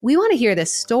we want to hear the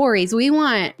stories.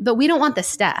 But we don't want the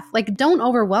stuff. Like, don't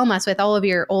overwhelm us with all of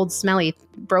your old, smelly,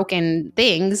 broken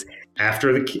things.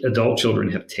 After the adult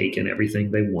children have taken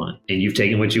everything they want and you've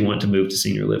taken what you want to move to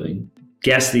senior living,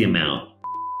 guess the amount.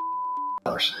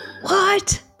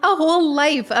 What? A whole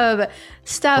life of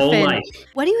stuff. Life.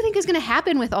 What do you think is going to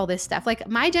happen with all this stuff? Like,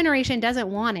 my generation doesn't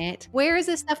want it. Where is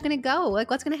this stuff going to go? Like,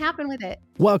 what's going to happen with it?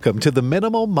 Welcome to the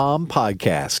Minimal Mom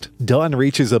Podcast. Dawn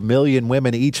reaches 1 million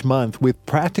women each month with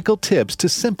practical tips to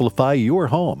simplify your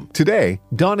home. Today,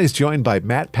 Dawn is joined by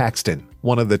Matt Paxton,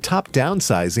 one of the top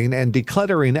downsizing and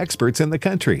decluttering experts in the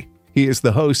country. He is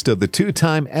the host of the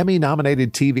 2-time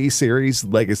Emmy-nominated TV series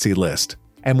Legacy List,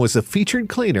 and was a featured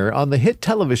cleaner on the hit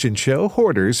television show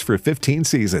Hoarders for 15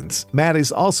 seasons. Matt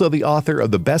is also the author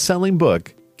of the best-selling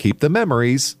book, Keep the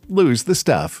Memories, Lose the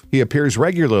Stuff. He appears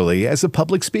regularly as a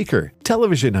public speaker,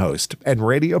 television host, and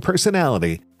radio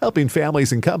personality, helping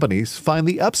families and companies find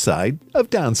the upside of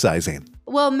downsizing.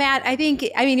 Well, Matt, I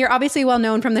mean, you're obviously well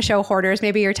known from the show Hoarders.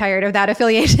 Maybe you're tired of that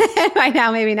affiliation by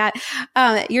now, maybe not.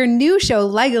 Your new show,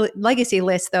 Legacy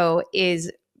List, though,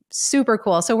 is super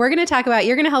cool. So you're going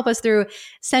to help us through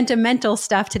sentimental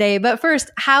stuff today. But first,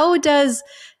 how does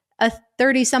a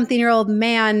 30-something-year-old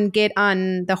man get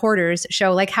on the Hoarders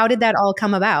show? Like, how did that all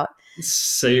come about?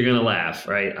 So you're going to laugh,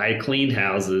 right? I cleaned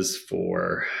houses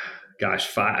for,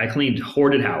 I cleaned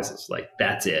hoarded houses. Like,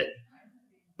 that's it.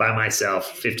 By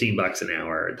myself, $15 an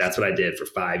hour. That's what I did for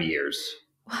 5 years.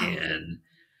 Wow.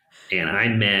 And I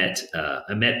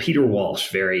met Peter Walsh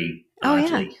very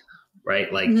oddly. Yeah.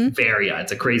 Right. Like very odd.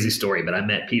 It's a crazy story, but I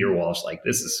met Peter Walsh, like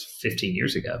this is 15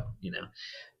 years ago,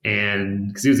 and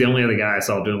because he was the only other guy I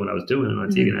saw doing what I was doing on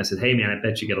TV. And I said, hey man, I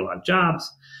bet you get a lot of jobs.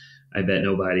 I bet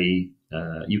nobody,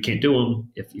 you can't do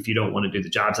them. If you don't want to do the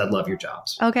jobs, I'd love your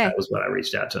jobs. Okay. That was what I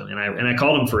reached out to him. And I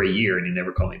called him for a year and he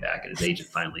never called me back. And his agent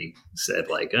finally said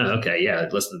like, oh, okay, yeah,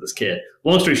 listen to this kid.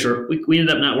 Long story short, we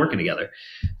ended up not working together.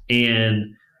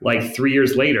 And like 3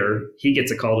 years later, he gets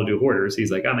a call to do Hoarders.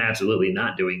 He's like, I'm absolutely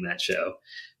not doing that show.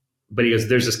 But he goes,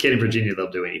 there's this kid in Virginia,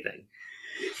 they'll do anything.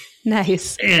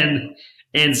 Nice.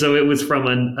 And so it was from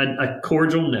a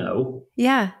cordial no.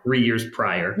 Yeah. 3 years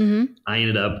prior. I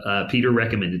ended up, Peter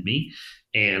recommended me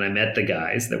and I met the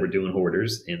guys that were doing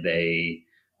Hoarders and they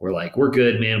were like, we're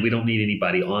good, man. We don't need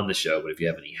anybody on the show, but if you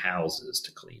have any houses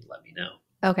to clean, let me know.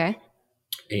 Okay.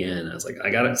 And I was like,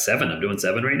 I got it 7. I'm doing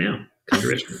 7 right now. Come to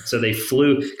Richmond. So they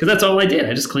flew, because that's all I did.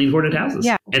 I just cleaned hoarded houses.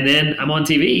 Yeah. And then I'm on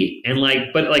TV and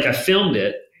but I filmed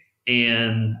it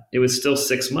and it was still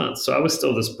 6 months. So I was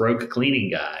still this broke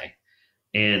cleaning guy.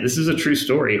 And this is a true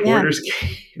story. Yeah.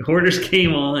 Hoarders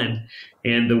came on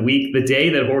and the day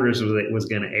that Hoarders was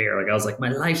going to air, I was like, my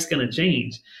life's going to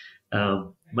change.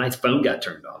 My phone got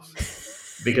turned off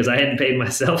because I hadn't paid my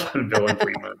cell phone bill in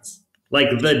 3 months, like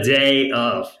the day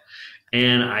of.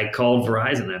 And I called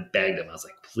Verizon and I begged them. I was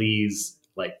like, please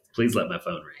let my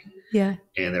phone ring. Yeah.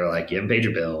 And they were like, you haven't paid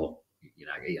your bill.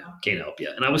 Can't help you.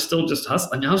 And I was still just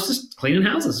hustling. I was just cleaning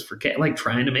houses for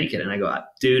trying to make it. And I go,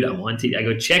 dude, I'm on TV. I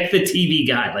go, check the TV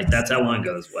guide. Like that's how long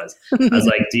ago this was. I was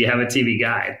like, do you have a TV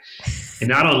guide? And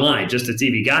not online, just a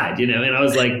TV guide, And I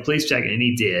was like, please check it. And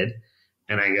he did.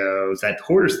 And I go, is that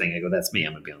Hoarders thing? I go, that's me.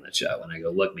 I'm going to be on that show. And I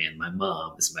go, look, man, my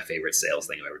mom, this is my favorite sales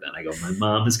thing I've ever done. I go, my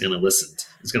mom is going to listen.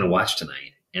 Is going to watch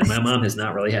tonight. And my mom has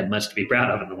not really had much to be proud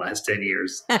of in the last 10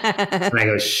 years. And I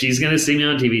go, she's going to see me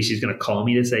on TV. She's going to call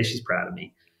me to say she's proud of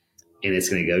me. And it's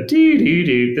going to go,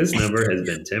 doo. This number has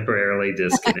been temporarily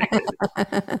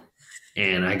disconnected.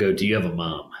 And I go, do you have a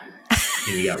mom?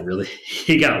 And he got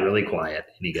really quiet.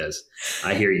 And he goes,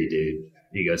 I hear you, dude.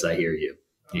 He goes, I hear you.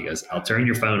 He goes, I'll turn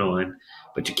your phone on,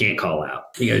 but you can't call out.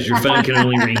 He goes, your phone can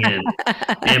only ring in.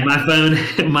 And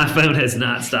my phone has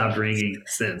not stopped ringing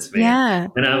since, man. Yeah.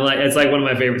 And I'm like, it's like one of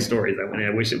my favorite stories. I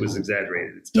wish it was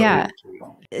exaggerated. It's totally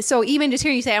true. So even just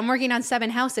hearing you say, I'm working on 7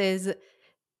 houses,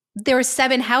 there were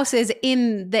 7 houses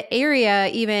in the area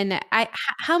even.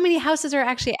 How many houses are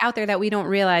actually out there that we don't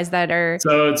realize that are?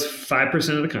 So it's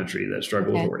 5% of the country that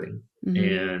struggle with hoarding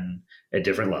and at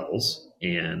different levels.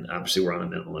 And obviously we're on a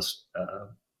minimalist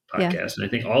podcast. Yeah. And I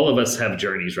think all of us have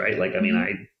journeys, right? Like, I mean,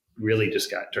 I really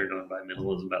just got turned on by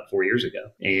minimalism about 4 years ago.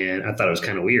 And I thought it was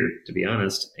kind of weird, to be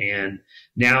honest. And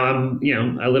now I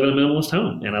live in a minimalist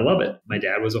home and I love it. My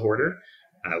dad was a hoarder.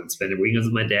 I would spend the weekends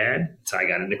with my dad. So I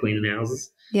got into cleaning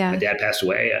houses. Yeah. My dad passed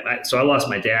away. So I lost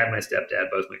my dad, my stepdad,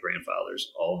 both my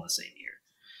grandfathers all in the same year.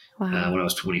 Wow. When I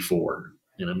was 24.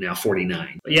 And I'm now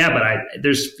 49. But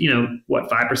there's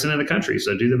 5% of the country.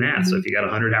 So do the math. So if you got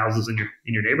 100 houses in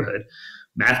your neighborhood,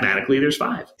 mathematically there's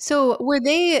 5. So with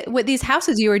these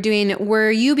houses you were doing,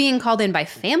 were you being called in by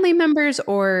family members,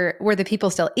 or were the people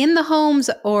still in the homes,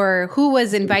 or who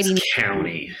was inviting you?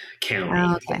 County.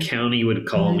 Oh, The okay. county would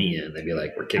call me in. They'd be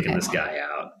like, we're kicking Okay. this guy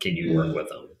out. Can you work with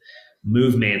him?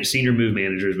 Senior move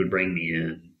managers would bring me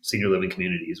in. Senior living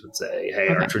communities would say, hey,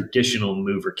 our traditional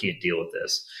mover can't deal with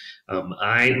this.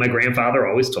 My grandfather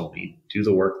always told me, do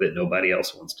the work that nobody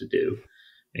else wants to do,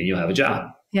 and you'll have a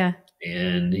job. Yeah.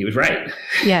 And he was right.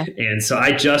 Yeah. And so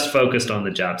I just focused on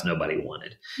the jobs nobody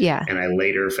wanted. Yeah. And I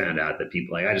later found out that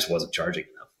people I just wasn't charging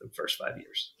enough the first 5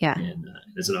 years. Yeah. And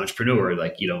as an entrepreneur,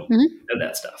 you don't know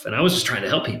that stuff. And I was just trying to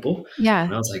help people. Yeah.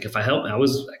 And I was like, if I help, I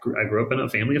grew up in a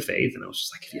family of faith, and I was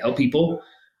just like, if you help people,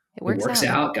 it works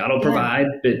out. God will provide,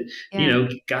 but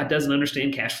God doesn't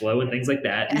understand cash flow and things like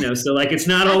that. So it's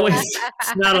not always,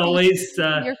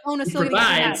 Your phone is he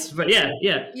provides, but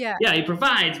he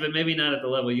provides, but maybe not at the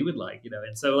level you would like,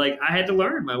 And so I had to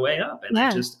learn my way up, and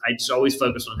I just always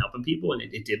focused on helping people, and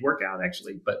it did work out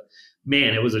actually, but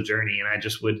man, it was a journey. And I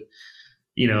just would,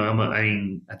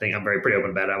 I think I'm pretty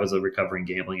open about it. I was a recovering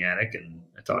gambling addict, and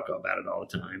I talk about it all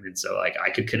the time. And so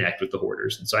I could connect with the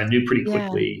hoarders. And so I knew pretty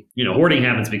quickly, hoarding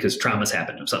happens because trauma's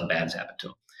happened to them, something bad has happened to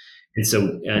them. And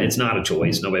so it's not a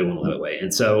choice. Nobody will live that way.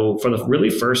 And so for the really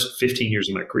first 15 years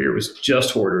of my career, it was just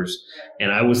hoarders.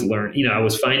 And I was I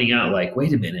was finding out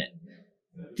wait a minute,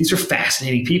 these are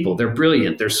fascinating people. They're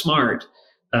brilliant. They're smart.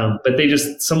 But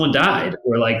someone died,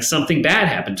 or something bad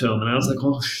happened to them. And I was like,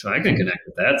 oh, I can connect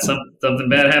with that. Something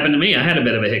bad happened to me. I had a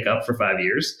bit of a hiccup for 5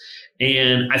 years.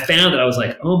 And I found that I was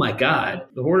like, oh my God,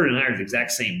 the hoarder and I are the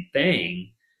exact same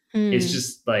thing. It's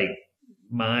just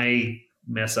my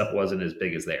mess up wasn't as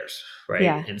big as theirs. Right.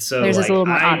 Yeah. And so There's a little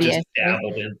more I obvious, just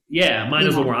dabbled in. Yeah. Mine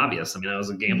was a little more obvious. I mean, I was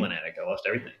a gambling addict. I lost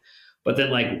everything. But then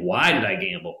why did I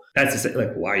gamble? That's to say,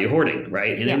 why are you hoarding?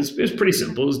 Right. And it was pretty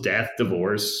simple. It was death,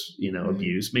 divorce,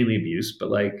 abuse, mainly abuse.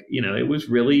 But it was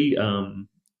really,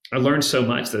 I learned so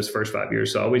much those first 5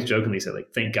 years. So I always jokingly say,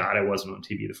 thank God I wasn't on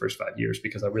TV the first 5 years,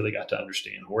 because I really got to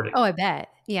understand hoarding. Oh, I bet.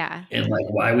 Yeah. And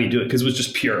why we do it. Because it was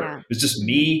just pure. Yeah. It was just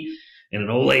me and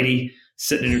an old lady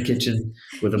sitting in her kitchen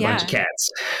with a bunch of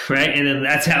cats. Right. And then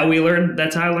that's how we learned.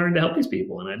 That's how I learned to help these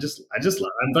people. And I just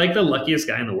love, I'm the luckiest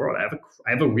guy in the world. I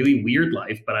have a really weird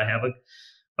life, but I have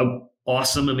a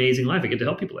awesome, amazing life. I get to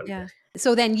help people every day.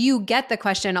 So then you get the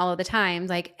question all of the time,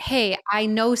 hey, I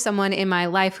know someone in my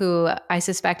life who I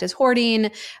suspect is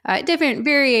hoarding, different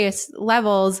various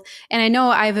levels. And I know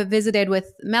I've visited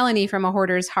with Melanie from A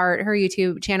Hoarder's Heart, her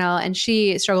YouTube channel, and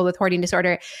she struggled with hoarding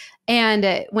disorder.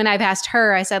 And when I've asked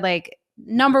her, I said,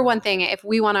 number one thing, if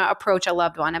we want to approach a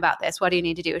loved one about this, what do you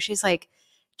need to do? She's like,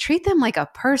 treat them like a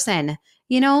person.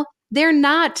 They're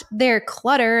not their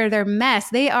clutter, their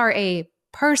mess. They are a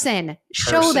person.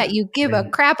 Show that you give a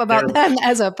crap about them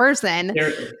as a person.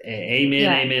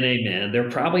 Amen. They're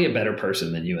probably a better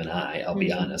person than you and I. I'll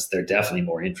be honest. They're definitely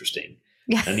more interesting.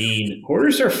 Yes. I mean,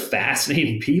 hoarders are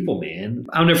fascinating people, man.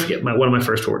 I'll never forget one of my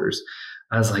first hoarders.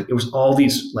 I was it was all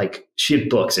these, she had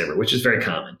books everywhere, which is very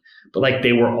common. But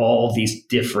they were all these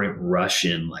different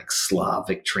Russian,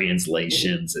 Slavic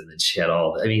translations. And then she had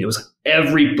it was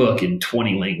every book in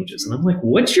 20 languages. And I'm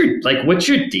what's your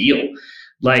deal?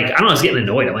 I don't know, I was getting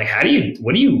annoyed. I'm why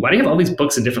do you have all these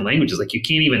books in different languages? You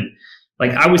can't even,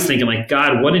 I was thinking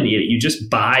God, what an idiot. You just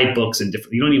buy books in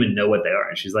different, you don't even know what they are.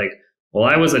 And she's like, well,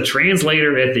 I was a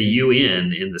translator at the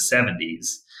UN in the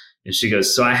 70s. And she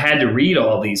goes, so I had to read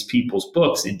all these people's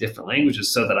books in different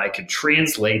languages so that I could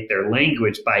translate their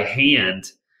language by hand,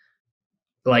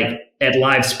 at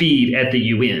live speed at the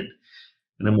UN.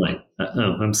 And I'm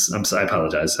I'm sorry, I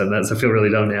apologize. I feel really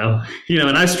dumb now.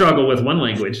 And I struggle with one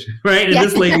language, right? And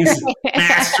this lady's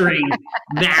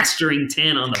mastering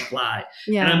 10 on the fly.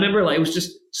 Yeah. And I remember it was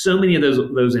just so many of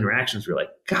those interactions were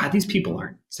God, these people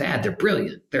aren't sad. They're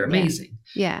brilliant. They're amazing.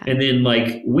 Yeah. And then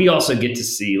we also get to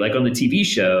see on the TV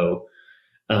show,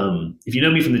 if you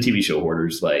know me from the TV show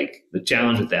Hoarders, the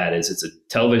challenge with that is it's a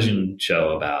television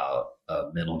show about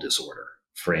a mental disorder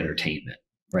for entertainment.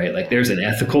 Right. There's an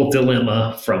ethical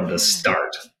dilemma from the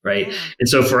start. Right. Yeah. And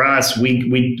so for us,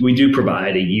 we do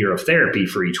provide a year of therapy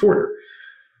for each hoarder.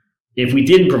 If we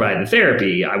didn't provide the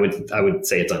therapy, I would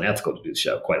say it's unethical to do the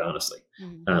show, quite honestly.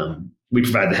 Mm-hmm. We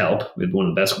provide the help with one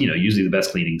of the best, usually the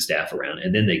best cleaning staff around,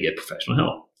 and then they get professional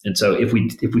help. And so if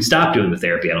we stop doing the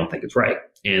therapy, I don't think it's right.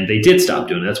 And they did stop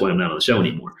doing it. That's why I'm not on the show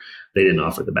anymore. They didn't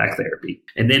offer the back therapy.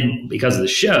 And then because of the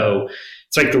show,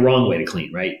 it's the wrong way to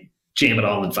clean, right? Jam it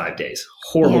all in 5 days.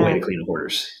 Horrible way to clean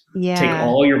hoarders. Yeah. Take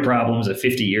all your problems of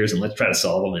 50 years and let's try to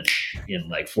solve them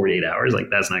in 48 hours.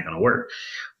 That's not going to work.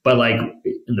 But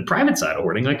in the private side of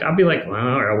hoarding, I'll be well,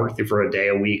 I'll work through for a day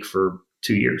a week for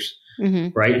 2 years.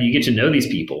 right? You get to know these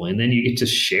people, and then you get to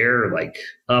share like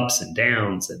ups and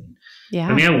downs. And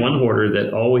I mean, I have one hoarder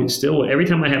that always still, every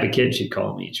time I have a kid, she'd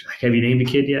call me. She's like, have you named a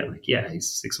kid yet? I'm like, yeah,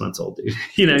 he's 6 months old, dude.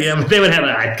 But they would have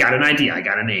I've got an idea. I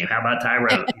got a name. How about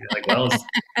Tyrone? Like, well,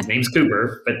 his name's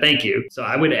Cooper, but thank you. So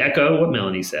I would echo what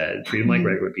Melanie said, treat them like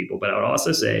regular people. But I would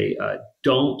also say,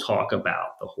 don't talk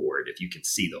about the hoard if you can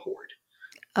see the hoard.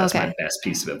 That's my best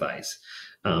piece of advice.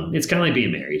 It's kind of like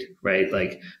being married, right?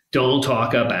 Like, don't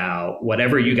talk about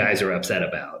whatever you guys are upset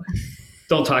about.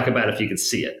 Don't talk about it if you can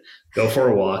see it. Go for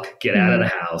a walk, get out of the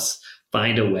house,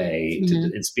 find a way.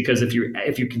 It's because if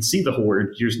you can see the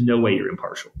hoard, there's no way you're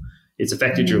impartial. It's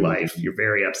affected your life. You're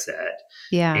very upset.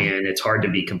 Yeah. And it's hard to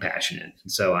be compassionate.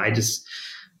 And so I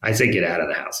say, get out of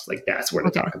the house. Like, that's where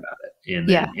to talk about it. And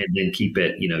then keep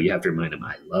it, you have to remind them,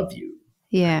 I love you.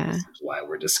 Yeah. This is why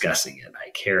we're discussing it. I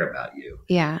care about you.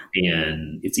 Yeah.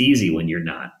 And it's easy when you're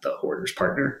not the hoarder's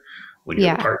partner. When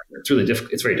you're a partner, it's really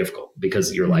difficult. It's very difficult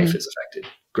because your life is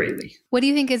affected greatly. What do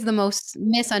you think is the most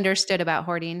misunderstood about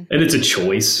hoarding? And it's a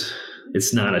choice.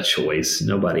 It's not a choice.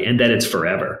 Nobody. And that it's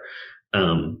forever.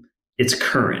 It's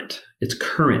current. It's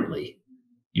currently.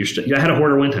 I had a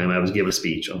hoarder one time. I was giving a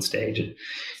speech on stage,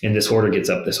 and this hoarder gets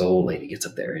up, this old lady gets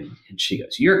up there, and she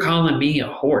goes, "You're calling me a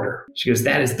hoarder?" She goes,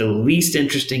 "That is the least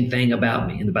interesting thing about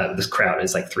me." And this crowd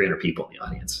is like 300 people in the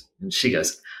audience. And she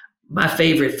goes, "My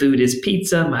favorite food is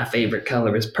pizza. My favorite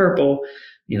color is purple.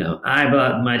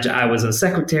 I was a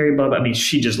secretary, blah, blah." I mean,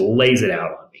 she just lays it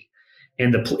out on me.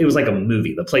 And it was like a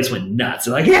movie. The place went nuts.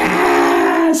 They're like,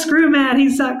 yeah, screw Matt, he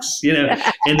sucks,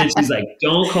 And then she's like,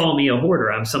 "Don't call me a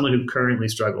hoarder. I'm someone who currently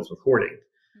struggles with hoarding."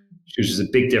 Which is a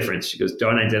big difference. She goes,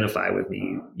 "Don't identify with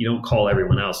me. You don't call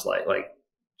everyone else like."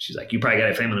 She's like, "You probably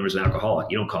got a family member's an alcoholic.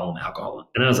 You don't call them alcoholic."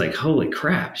 And I was like, holy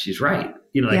crap, she's right.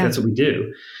 That's what we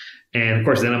do. And of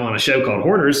course, then I'm on a show called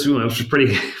Hoarders, which was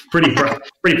pretty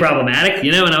problematic,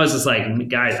 And I was just like,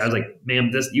 guys,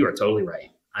 "Ma'am, you are totally right.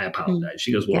 I apologize."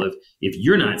 She goes, "Well, if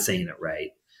you're not saying it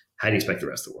right, how do you expect the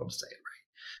rest of the world to say it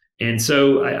right?" And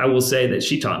so I will say that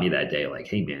she taught me that day, like,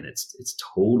 hey man, it's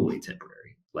totally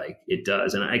temporary. Like, it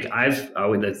does. And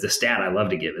the stat I love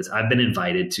to give is I've been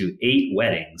invited to 8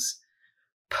 weddings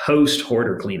post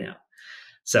hoarder cleanout.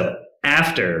 So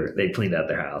after they cleaned out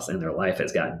their house and their life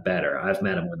has gotten better, I've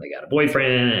met them when they got a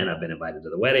boyfriend, and I've been invited to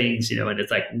the weddings, and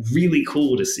it's like really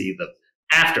cool to see the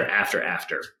after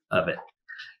of it.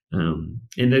 And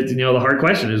the hard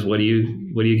question is, what do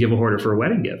you give a hoarder for a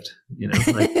wedding gift?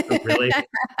 Really,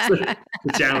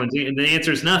 it's challenging. And the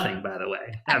answer is nothing, by the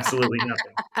way, absolutely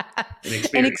nothing.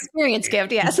 An experience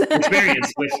gift, yes.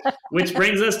 Experience, which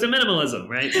brings us to minimalism,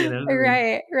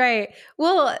 right? Right.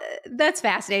 Well, that's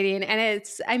fascinating, and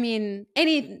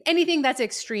anything that's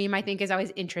extreme, I think, is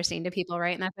always interesting to people,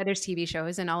 right? And that's why there's TV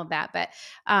shows and all of that. But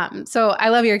so I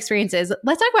love your experiences.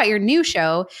 Let's talk about your new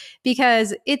show,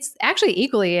 because it's actually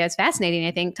equally as fascinating,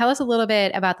 I think. Tell us a little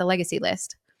bit about the Legacy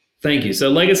List. Thank you. So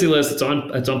Legacy List, it's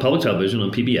on public television on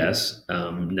PBS.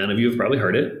 None of you have probably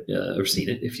heard it or seen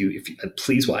it. If you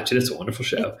please watch it. It's a wonderful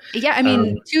show. Yeah,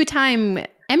 2-time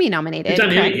Emmy nominated.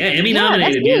 Emmy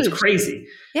nominated. Yeah, it's crazy.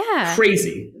 Yeah,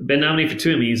 crazy. Been nominated for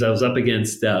 2 Emmys. I was up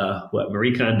against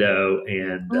Marie Kondo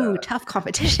and tough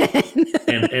competition.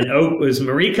 and it was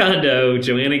Marie Kondo,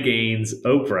 Joanna Gaines,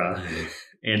 Oprah,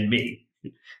 and me.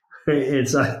 And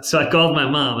so I called my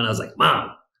mom and I was like,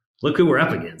 "Mom, look who we're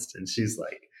up against." And she's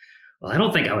like, "Well, I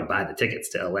don't think I would buy the tickets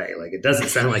to LA. Like, it doesn't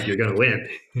sound like you're going to win."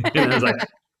 And I was like,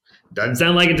 "Doesn't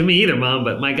sound like it to me either, Mom,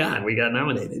 but my God, we got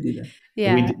nominated."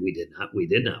 Yeah. We did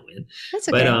not win. That's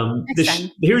okay.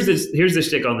 But here's the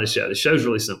shtick on this show. The show's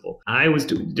really simple. I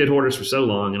did Hoarders for so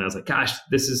long, and I was like, gosh,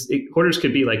 Hoarders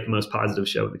could be like the most positive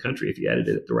show in the country if you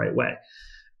edited it the right way.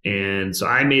 And so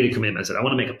I made a commitment. I said, I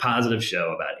want to make a positive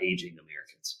show about aging Americans.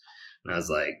 And I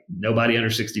was like, nobody under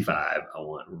 65. I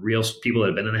want real people that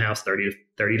have been in the house 30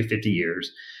 to 50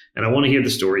 years. And I want to hear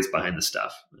the stories behind the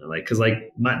stuff. Because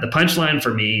the punchline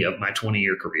for me of my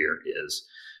 20-year career is,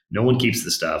 no one keeps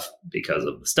the stuff because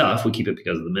of the stuff. We keep it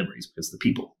because of the memories, because of the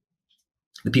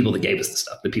people that gave us the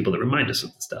stuff, the people that remind us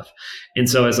of the stuff. And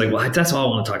so I was like, well, that's all I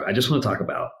want to talk about. I just want to talk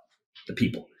about the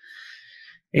people.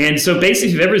 And so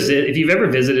basically, if you've ever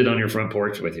visited on your front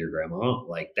porch with your grandma,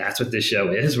 like, that's what this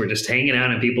show is. We're just hanging out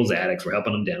in people's attics. We're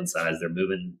helping them downsize. They're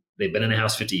moving. They've been in a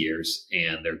house 50 years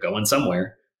and they're going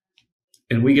somewhere.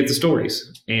 And we get the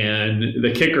stories. And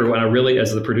the kicker, when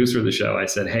as the producer of the show, I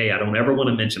said, hey, I don't ever want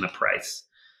to mention a price.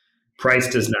 Price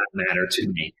does not matter to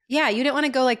me. Yeah, you didn't want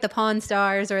to go like the Pawn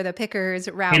Stars or the Pickers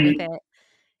route with it.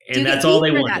 And that's all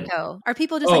they wanted. That, though? Are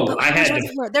people just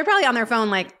they're probably on their phone,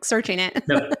 like searching it.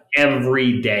 No,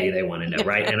 every day they want to know,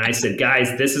 right? And I said,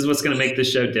 guys, this is what's going to make this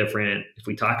show different. If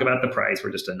we talk about the price,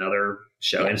 we're just another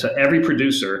show. Yeah. And so every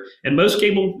producer and most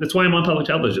cable, that's why I'm on public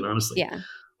television, honestly. Yeah.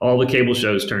 All the cable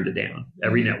shows turned it down.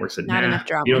 Every network said, not enough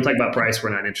drama. You don't talk about price, we're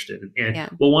not interested.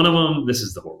 Well, one of them, this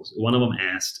is the horrible, one of them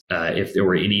asked if there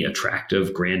were any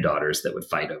attractive granddaughters that would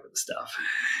fight over the stuff.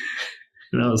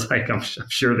 And I was like, I'm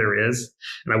sure there is.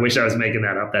 And I wish I was making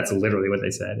that up. That's literally what they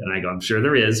said. And I go, I'm sure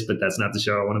there is, but that's not the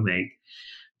show I want to make.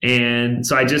 And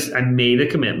so I made a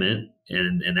commitment,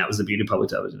 and that was the beauty of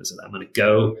public television. I said, I'm going to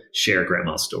go share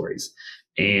grandma's stories.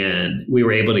 And we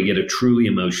were able to get a truly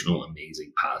emotional,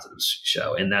 amazing, positive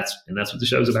show. And that's what the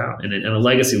show's about. And a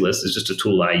legacy list is just a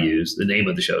tool I use. The name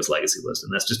of the show is Legacy List.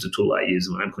 And that's just a tool I use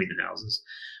when I'm cleaning houses.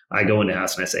 I go into a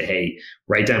house and I say, hey,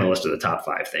 write down a list of the top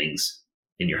 5 things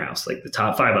in your house, like the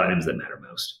top 5 items that matter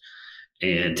most,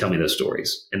 and tell me those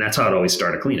stories. And that's how I'd always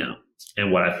start a clean out.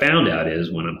 And what I found out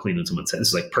is when I'm cleaning someone's house, this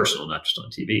is like personal, not just on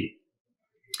TV,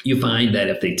 you find that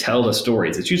if they tell the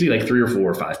stories, it's usually like 3 or 4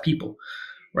 or 5 people,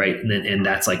 right? And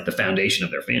that's like the foundation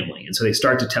of their family. And so they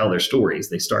start to tell their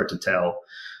stories. They start to tell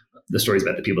the stories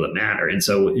about the people that matter. And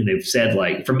so they've said,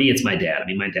 like, for me, it's my dad. I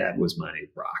mean, my dad was my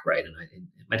rock, right? And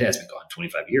my dad's been gone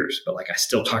 25 years, but like I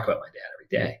still talk about my dad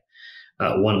every day.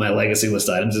 One of my legacy list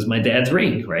items is my dad's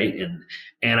ring, right?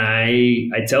 And I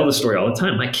tell the story all the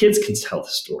time. My kids can tell the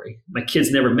story. My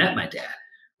kids never met my dad,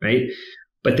 right?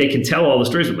 But they can tell all the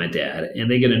stories with my dad,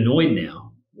 and they get annoyed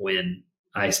now when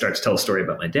I start to tell a story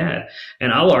about my dad.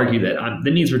 And I'll argue that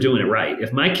that means we're doing it right.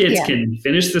 If my kids can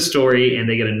finish the story and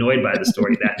they get annoyed by the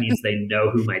story, that means they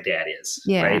know who my dad is,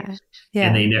 right? Yeah.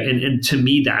 And they know, and to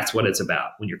me, that's what it's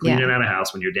about. When you're cleaning out a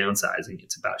house, when you're downsizing,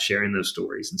 it's about sharing those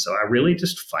stories. And so I really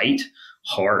just fight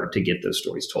hard to get those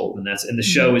stories told. And the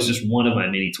show is just one of my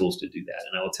many tools to do that.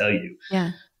 And I will tell you,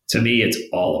 to me, it's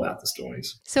all about the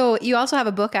stories. So you also have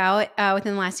a book out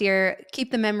within the last year,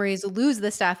 Keep the Memories, Lose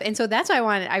the Stuff. And so that's why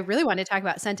I really wanted to talk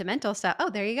about sentimental stuff. Oh,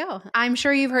 there you go. I'm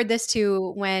sure you've heard this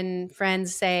too when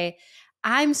friends say,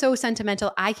 I'm so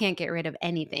sentimental, I can't get rid of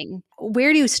anything.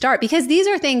 Where do you start? Because these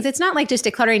are things, it's not like just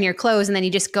decluttering your clothes and then you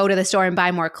just go to the store and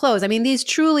buy more clothes. I mean, these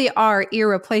truly are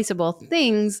irreplaceable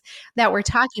things that we're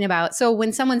talking about. So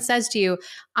when someone says to you,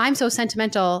 I'm so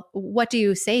sentimental, what do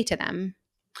you say to them?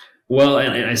 Well,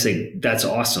 and I say, that's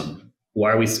awesome.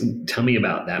 Tell me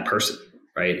about that person,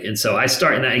 right? And so I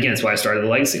start, and that, again, that's why I started the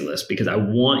legacy list, because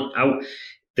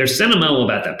they're sentimental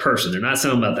about that person. They're not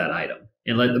sentimental about that item.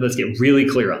 And let's get really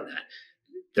clear on that.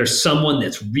 There's someone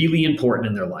that's really important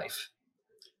in their life.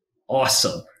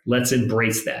 Awesome. Let's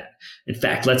embrace that. In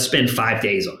fact, let's spend 5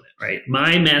 days on it, right?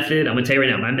 My method, I'm going to tell you right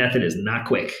now, my method is not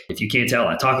quick. If you can't tell,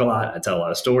 I talk a lot. I tell a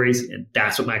lot of stories, and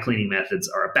that's what my cleaning methods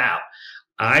are about.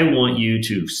 I want you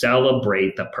to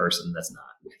celebrate the person that's not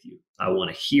with you. I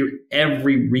want to hear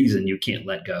every reason you can't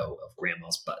let go of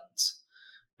grandma's buttons.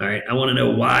 All right. I want to know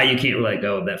why you can't let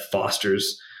go of that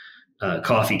Foster's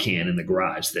coffee can in the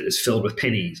garage that is filled with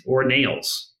pennies or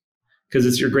nails, because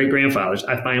it's your great grandfather's.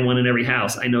 I find one in every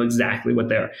house. I know exactly what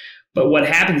they are. But what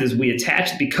happens is we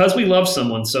attach, because we love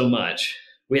someone so much.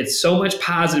 We had so much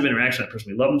positive interaction with that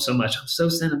person. We love them so much. I'm so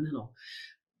sentimental.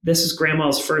 This is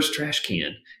grandma's first trash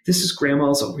can. This is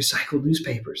grandma's recycled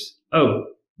newspapers. Oh,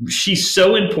 she's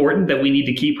so important that we need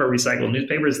to keep her recycled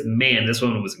newspapers. Man, this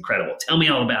woman was incredible. Tell me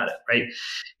all about it, right?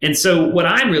 And so what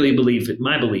I really believe,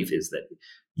 my belief is that,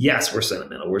 yes, we're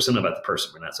sentimental. We're sentimental about the person.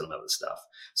 We're not sentimental about the stuff.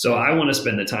 So I want to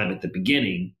spend the time at the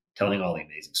beginning telling all the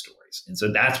amazing stories. And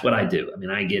so that's what I do. I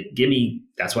mean,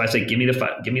 that's why I say, give me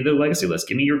the legacy list.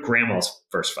 Give me your grandma's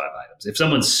first 5 items. If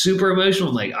someone's super emotional,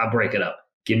 I'm like, I'll break it up.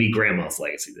 Give me grandma's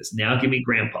legacy list. Now give me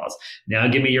grandpa's. Now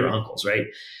give me your uncle's, right?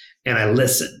 And I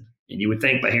listen. And you would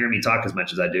think by hearing me talk as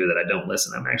much as I do that I don't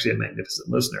listen. I'm actually a magnificent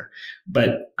listener.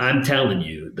 But I'm telling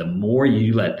you, the more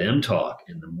you let them talk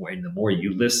and the more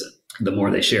you listen, the more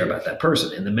they share about that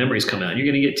person. And the memories come out. You're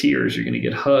going to get tears. You're going to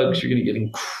get hugs. You're going to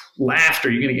get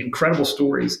laughter. You're going to get incredible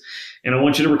stories. And I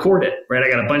want you to record it, right? I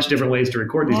got a bunch of different ways to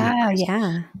record these memories.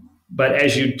 Yeah. But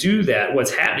as you do that,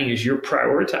 what's happening is you're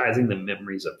prioritizing the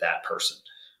memories of that person,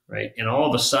 right? And all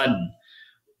of a sudden,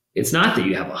 it's not that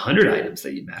you have 100 items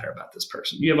that you matter about this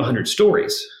person. You have 100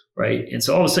 stories, right? And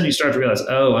so all of a sudden you start to realize,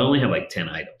 oh, I only have like 10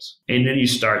 items. And then you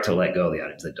start to let go of the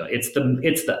items that don't. It's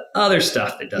the other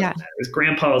stuff that doesn't matter. It's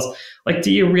grandpa's, like, do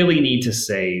you really need to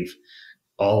save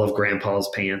all of grandpa's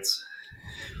pants?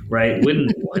 Right?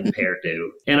 Wouldn't one pair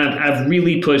do? And I've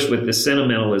really pushed with the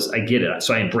sentimentalist. I get it.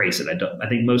 So I embrace it. I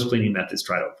think most cleaning methods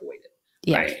try to avoid it.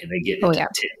 Yeah. Right? And they get into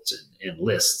tips and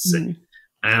lists. Mm-hmm.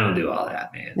 I don't do all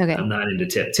that, man. Okay. I'm not into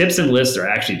tips and lists are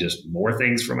actually just more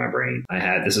things for my brain.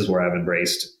 This is where I've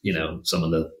embraced, some of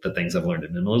the things I've learned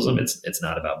in minimalism. It's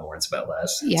not about more, it's about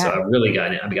less. Yeah. So I've really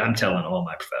got it. I mean, I'm telling all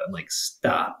my professors, I'm like,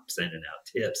 stop sending out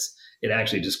tips. It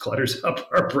actually just clutters up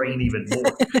our brain even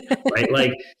more, right?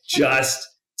 Like just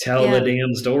tell the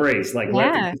damn stories, like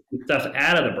let the stuff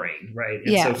out of the brain, right?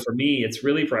 And so for me, it's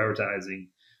really prioritizing.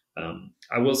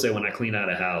 I will say when I clean out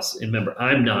a house, and remember,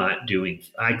 I'm not doing,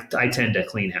 I tend to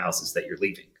clean houses that you're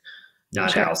leaving,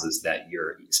 not houses that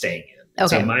you're staying in.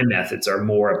 Okay. So my methods are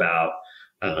more about,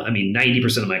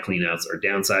 90% of my clean outs are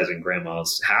downsizing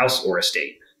grandma's house or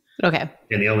estate. Okay.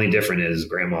 And the only difference is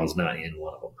grandma's not in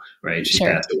one of them, right? She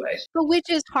passed away. But which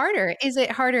is harder? Is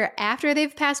it harder after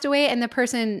they've passed away and the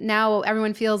person, now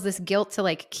everyone feels this guilt to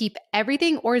like keep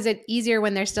everything? Or is it easier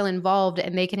when they're still involved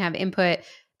and they can have input,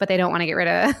 but they don't want to get rid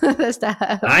of the stuff?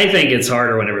 I think it's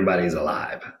harder when everybody's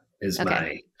alive.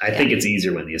 I think it's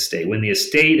easier when the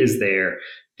estate is there,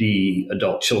 the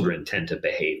adult children tend to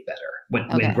behave better.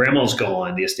 When grandma's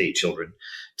gone, the estate children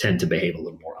tend to behave a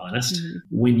little more honest. Mm-hmm.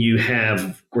 When you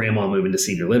have grandma moving to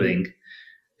senior living,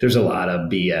 there's a lot of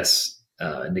BS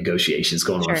negotiations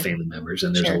going on with family members,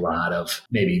 and there's a lot of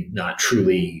maybe not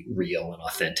truly real and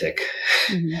authentic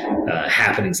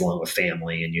happenings along with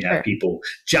family, and you have people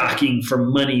jockeying for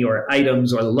money or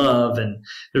items or love, and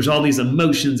there's all these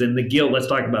emotions and the guilt. Let's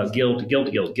talk about guilt.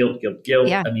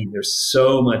 Yeah. I mean, there's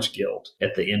so much guilt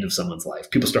at the end of someone's life.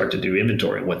 People start to do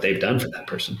inventory on what they've done for that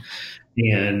person,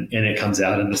 and it comes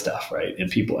out in the stuff, right? And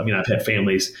people, I've had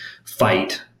families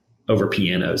fight over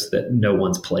pianos that no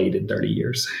one's played in 30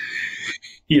 years.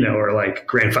 Or like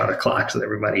grandfather clocks that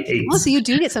everybody hates. Oh, so you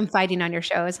do get some fighting on your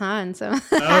shows, huh? And so,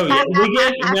 So I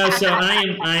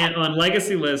am on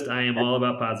Legacy List. I am all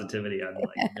about positivity. I'm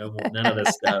like, no, none of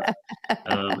this stuff.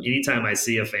 Anytime I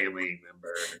see a family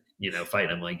member,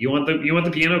 fighting, I'm like, you want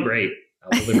the piano? Great,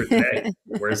 I'll deliver it today.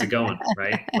 Where's it going?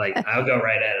 Right? Like, I'll go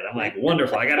right at it. I'm like,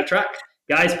 wonderful. I got a truck.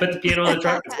 Guys, put the piano on the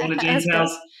truck. It's going to Jane's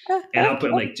house, and I'll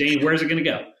put like, Jane, where's it going to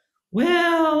go?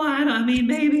 Well,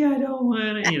 maybe I don't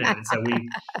want to, And so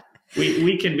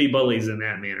we can be bullies in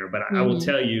that manner, but I will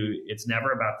tell you, it's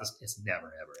never about this. It's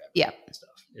never, ever stuff.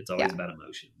 It's always about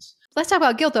emotions. Let's talk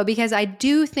about guilt though, because I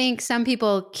do think some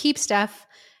people keep stuff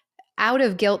out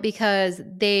of guilt because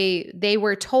they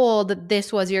were told that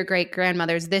this was your great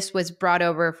grandmother's, this was brought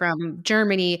over from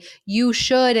Germany. You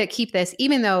should keep this,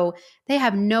 even though they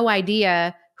have no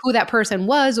idea who that person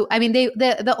was. I mean,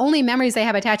 the only memories they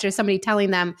have attached is somebody telling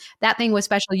them that thing was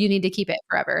special. You need to keep it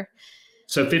forever.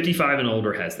 So 55 and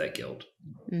older has that guilt.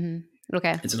 Mm-hmm.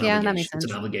 Okay. It's an obligation. That makes sense.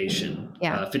 It's an obligation.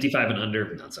 Yeah. 55 and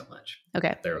under, not so much.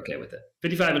 Okay. They're okay with it.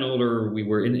 55 and older,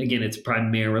 and again, it's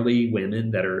primarily women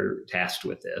that are tasked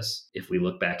with this. If we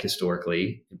look back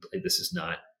historically, this is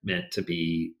not meant to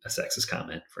be a sexist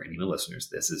comment for any of the listeners.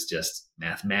 This is just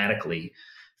mathematically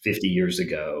 50 years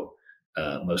ago.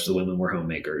 Most of the women were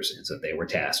homemakers, and so they were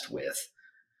tasked with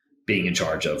being in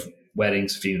charge of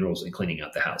weddings, funerals, and cleaning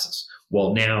up the houses.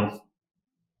 Well, now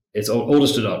it's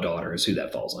oldest adult daughter is who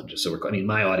that falls on. Just so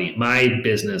my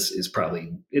business is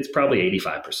probably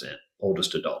 85%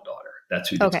 oldest adult daughter. That's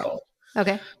who it's called.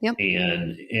 Okay. Yep.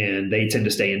 And they tend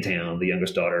to stay in town. The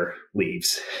youngest daughter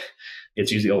leaves.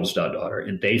 It's usually the oldest daughter,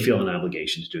 and they feel an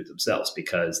obligation to do it themselves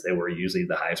because they were usually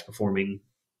the highest performing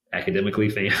academically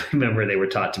family member. They were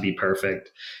taught to be perfect.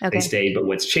 Okay. They stayed. But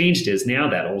what's changed is now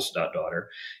that oldest daughter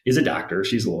is a doctor.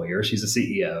 She's a lawyer. She's a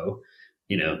CEO.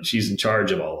 She's in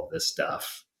charge of all of this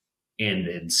stuff, and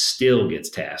then still gets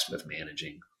tasked with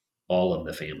managing all of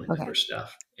the family member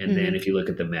stuff. And then if you look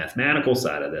at the mathematical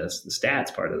side of this, the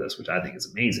stats part of this, which I think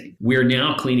is amazing, we're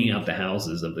now cleaning up the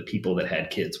houses of the people that had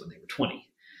kids when they were 20.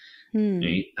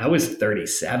 Right? I was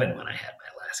 37 when I had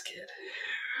my last kid.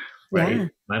 Right. Yeah.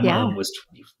 My mom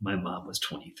was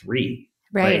 23.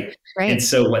 Right. And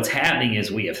so what's happening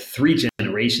is we have 3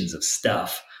 generations of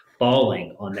stuff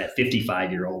falling on that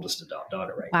 55-year-old oldest adult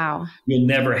daughter right now. You'll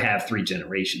never have 3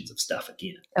 generations of stuff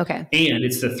again. Okay. And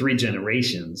it's the 3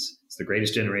 generations. It's the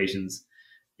greatest generations.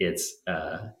 It's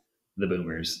the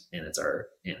boomers, and I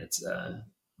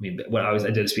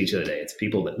did a speech the other day. It's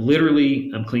people that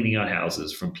literally, I'm cleaning out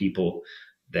houses from people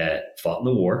that fought in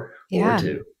the war, World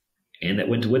War II. And that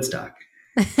went to Woodstock.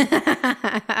 And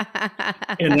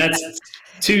that's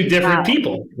 2 different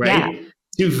people, right? Yeah.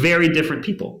 2 very different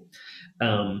people.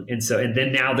 And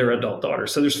then now they're adult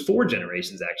daughters. So there's 4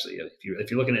 generations actually.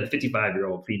 If you're looking at a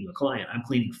 55-year-old female client, I'm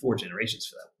cleaning 4 generations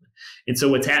for that woman. And so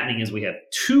what's happening is we have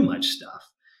too much stuff,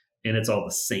 and it's all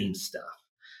the same stuff.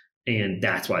 And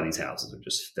that's why these houses are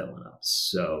just filling up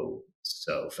so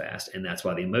fast. And that's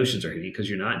why the emotions are hitting, because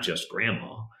you're not just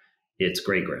grandma, it's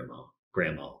great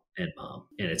grandma, and mom,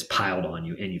 and it's piled on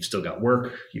you, and you've still got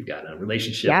work, you've got a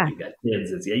relationship, Yeah. you've got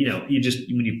kids. It's, you just,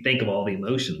 when you think of all the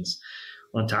emotions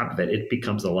on top of it, it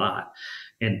becomes a lot.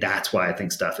 And that's why I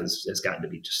think stuff has gotten to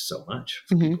be just so much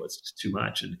for people. It's just too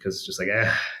much. And because it's just like,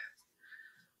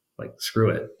 screw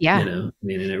it. Yeah. I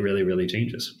mean, and it really, really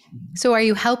changes. So are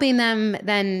you helping them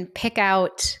then pick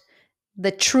out the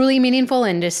truly meaningful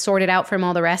and just sort it out from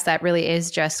all the rest that really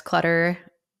is just clutter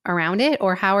around it?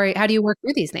 Or how do you work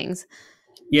through these things?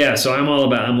 Yeah. So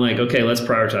I'm like, okay, let's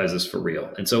prioritize this for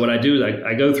real. And so what I do is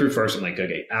I go through first. I'm like,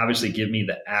 okay, obviously give me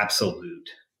the absolute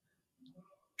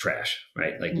trash,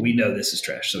 right? Like we know this is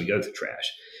trash. So we go through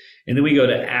trash. And then we go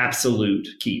to absolute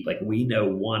keep. Like we know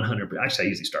 100%. Actually, I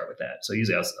usually start with that. So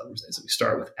usually we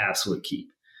start with absolute keep.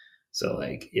 So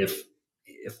like if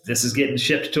this is getting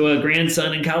shipped to a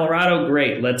grandson in Colorado,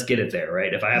 great, let's get it there,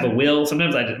 right? If I have a will,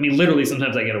 sometimes literally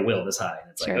sometimes I get a will this high.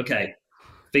 And it's like, okay,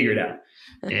 figure it out.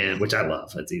 And which I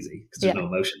love. That's easy because there's no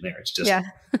emotion there. It's just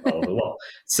all over the wall.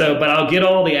 So, but I'll get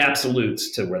all the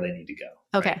absolutes to where they need to go.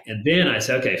 Okay. Right? And then I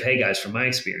say, okay, hey guys, from my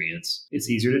experience, it's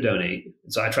easier to donate.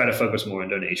 And so I try to focus more on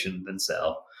donation than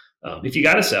sell. If you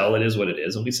got to sell, it is what it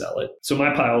is, and we sell it. So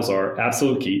my piles are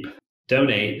absolute keep,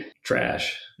 donate,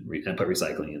 trash, and put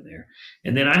recycling in there.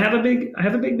 And then I have a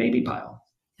big maybe pile.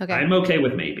 Okay. I'm okay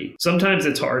with maybe. Sometimes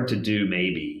it's hard to do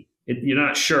maybe. You're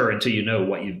not sure until you know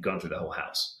what you've gone through the whole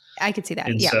house. I could see that.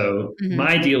 And so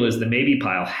my deal is the maybe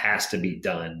pile has to be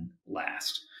done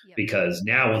last because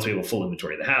now once we have a full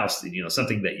inventory of the house,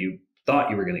 something that you thought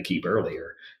you were going to keep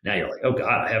earlier, now you're like, oh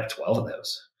God, I have 12 of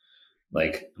those.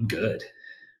 Like I'm good.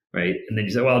 Right. And then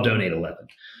you say, well, I'll donate 11.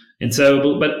 And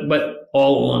so, but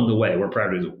all along the way, we're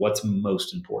prioritizing what's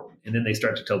most important. And then they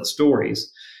start to tell the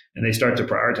stories and they start to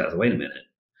prioritize, wait a minute,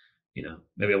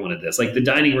 maybe I wanted this. Like the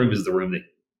dining room is the room that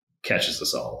catches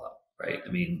us all up. Right.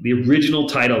 I mean, the original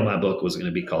title of my book was going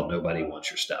to be called Nobody Wants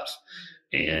Your Stuff.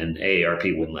 And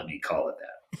AARP wouldn't let me call it that.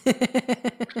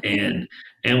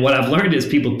 and what I've learned is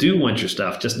people do want your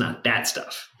stuff, just not that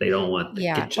stuff. They don't want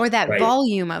the kitchen, or that right?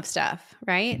 volume of stuff,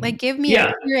 right? Like give me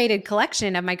a curated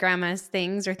collection of my grandma's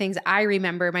things or things I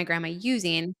remember my grandma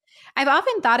using. I've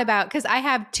often thought about, because I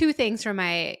have two things from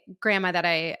my grandma that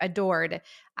I adored.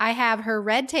 I have her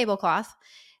red tablecloth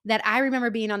that I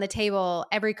remember being on the table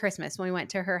every Christmas when we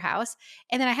went to her house.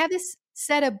 And then I have this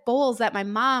set of bowls that my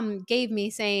mom gave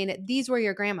me saying, these were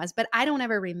your grandma's, but I don't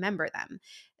ever remember them.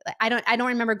 I don't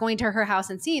remember going to her house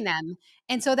and seeing them.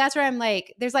 And so that's where I'm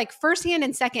like, there's like firsthand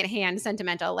and secondhand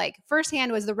sentimental. Like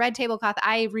firsthand was the red tablecloth.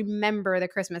 I remember the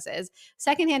Christmases.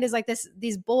 Secondhand is like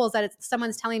these bowls that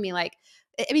someone's telling me like,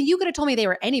 I mean, you could have told me they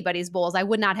were anybody's bowls. I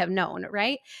would not have known.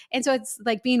 Right. And so it's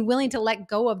like being willing to let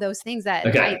go of those things that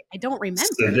I don't remember.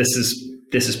 So this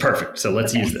is perfect. So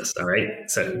let's use this. All right.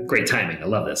 So great timing. I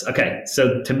love this. Okay.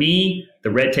 So to me, the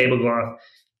red tablecloth,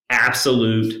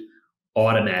 absolute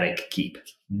automatic keep,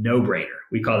 no brainer.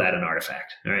 We call that an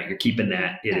artifact. All right. You're keeping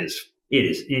that. It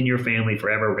is in your family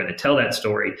forever. We're going to tell that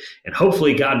story. And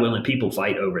hopefully, God willing, people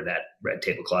fight over that red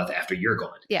tablecloth after you're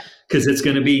gone. Yeah. Because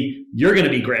you're going to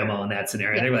be grandma in that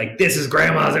scenario. Yeah. They're like, this is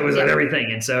grandma's. It was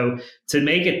everything. And so to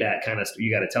make it that kind of,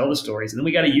 you got to tell the stories and then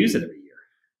we got to use it every year.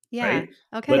 Yeah. Right?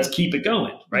 Okay. Let's keep it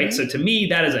going. Right. Mm-hmm. So to me,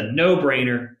 that is a no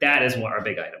brainer. That is our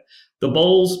big item. The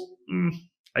bowls,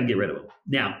 I'd get rid of them.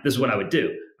 Now, this is what I would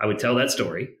do. I would tell that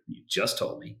story you just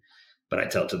told me, but I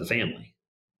tell it to the family.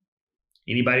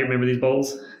 Anybody remember these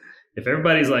bowls? If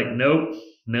everybody's like, nope,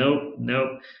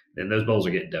 then those bowls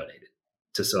are getting donated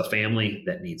to a family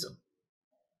that needs them.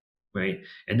 Right.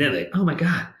 And then they, oh my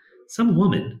God, some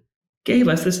woman gave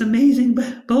us this amazing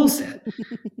bowl set.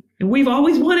 And we've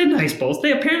always wanted nice bowls.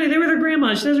 They were their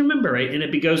grandma. She doesn't remember. Right. And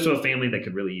it goes to a family that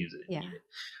could really use it. Yeah.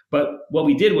 But what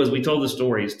we did was we told the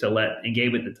stories and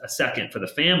gave it a second for the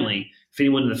family, if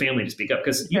anyone in the family to speak up.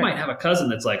 Because you might have a cousin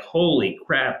that's like, holy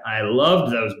crap, I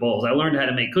loved those bowls. I learned how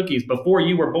to make cookies before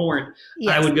you were born.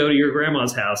 Yes. I would go to your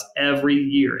grandma's house every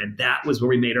year. And that was where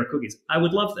we made our cookies. I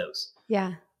would love those.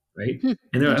 Yeah. Right. And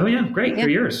they're like, oh yeah, great. They're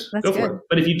yours. Go for it.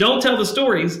 But if you don't tell the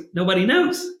stories, nobody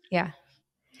knows. Yeah.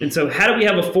 And so how do we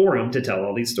have a forum to tell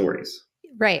all these stories?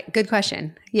 Right. Good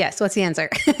question. Yes. What's the answer?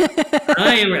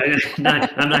 I'm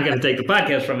not going to take the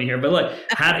podcast from you here, but look,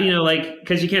 how do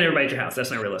because you can't everybody at your house.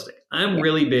 That's not realistic. I'm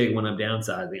really big when I'm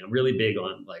downsizing. I'm really big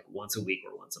on like once a week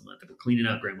or once a month. If we're cleaning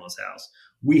out grandma's house,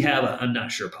 we have a I'm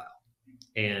not sure pile.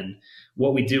 And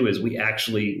what we do is we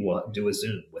actually will do a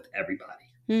Zoom with everybody.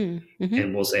 Mm-hmm.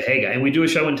 And we'll say, hey, guys, and we do a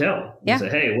show and tell. We'll say,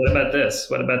 hey, what about this?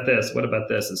 What about this? What about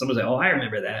this? And someone will say, oh, I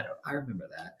remember that. Or, I remember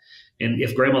that. And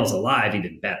if grandma's alive,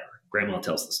 even better. Grandma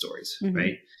tells the stories,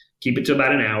 right? Keep it to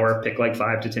about an hour. Pick like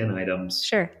 5 to 10 items.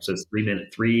 Sure. So it's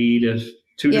 3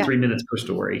 to 2 to 3 minutes per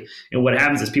story. And what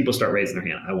happens is people start raising their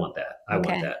hand. I want that. I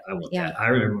Okay. want that. I want Yeah. that. I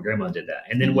remember when grandma did that.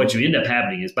 And then what you end up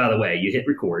happening is, by the way, you hit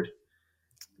record.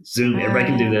 Zoom, everybody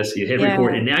can do this. You hit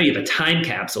record, and now you have a time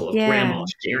capsule of grandma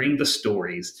sharing the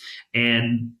stories,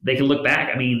 and they can look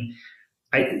back. I mean,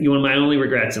 one of my only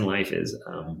regrets in life is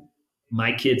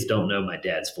my kids don't know my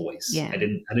dad's voice. Yeah. I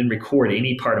didn't record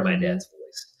any part of my dad's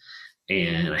voice,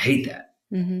 and I hate that.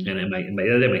 And the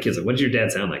other day, my kids are like, "What does your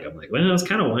dad sound like?" I'm like, "Well, it was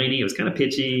kind of whiny. It was kind of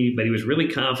pitchy, but he was really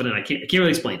confident. I can't really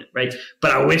explain it, right?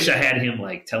 But I wish I had him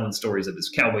like telling stories of his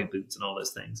cowboy boots and all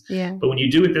those things. Yeah. But when you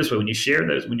do it this way, when you share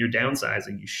those, when you're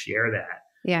downsizing, you share that.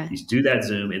 Yeah. You do that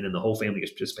Zoom, and then the whole family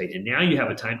gets to participate. And now you have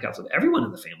a time capsule of everyone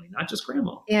in the family, not just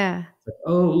grandma. Yeah. Like,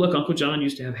 oh, look, Uncle John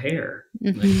used to have hair.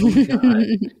 Like, oh my God.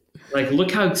 Like,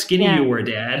 look how skinny you were,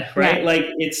 Dad. Right? Yeah. Like,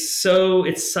 it's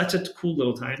such a cool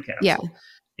little time capsule. Yeah.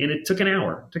 And it took an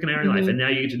hour in life. And now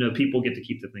you get to know people get to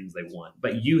keep the things they want.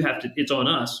 But you have to, it's on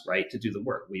us, right, to do the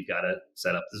work. We've got to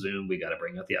set up the Zoom. We got to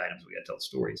bring out the items. We got to tell the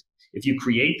stories. If you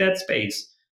create that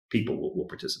space, people will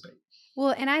participate.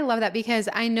 Well, and I love that because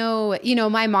I know,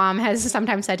 my mom has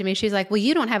sometimes said to me, she's like, well,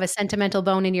 you don't have a sentimental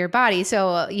bone in your body.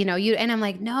 So, and I'm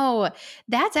like, no,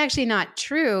 that's actually not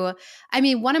true. I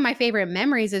mean, one of my favorite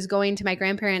memories is going to my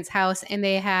grandparents' house and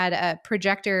they had a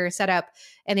projector set up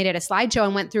and they did a slideshow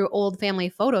and went through old family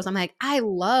photos. I'm like, I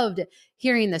loved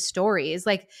hearing the stories.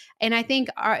 Like, and I think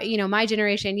my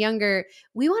generation younger,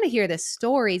 we want to hear the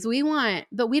stories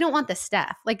but we don't want the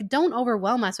stuff. Like, don't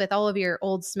overwhelm us with all of your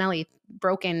old, smelly,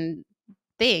 broken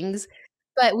things,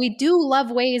 but we do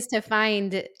love ways to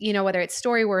find, whether it's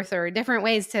StoryWorth or different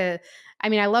ways to,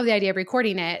 I love the idea of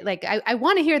recording it. Like I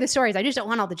want to hear the stories. I just don't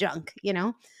want all the junk,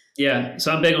 Yeah.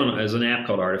 So I'm big on, there's an app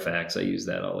called Artifacts. I use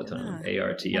that all the time.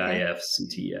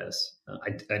 ARTIFCTS.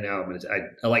 I know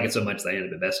I like it so much that I ended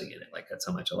up investing in it. Like that's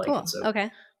how much I like it. So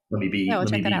let me be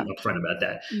upfront about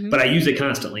that. But I use it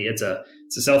constantly. It's a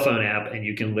cell phone app and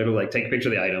you can literally like take a picture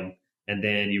of the item and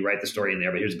then you write the story in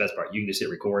there. But here's the best part. You can just hit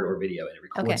record or video and it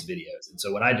records videos. And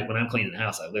so what I do when I'm cleaning the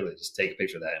house, I literally just take a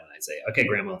picture of that and I say, okay,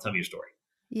 Grandma, tell me your story.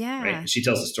 Yeah. Right. And she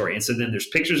tells the story. And so then there's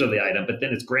pictures of the item, but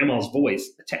then it's grandma's voice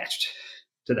attached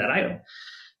to that item.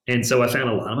 And so I found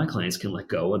a lot of my clients can let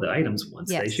go of the items once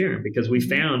they share them because we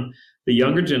found the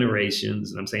younger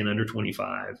generations, and I'm saying under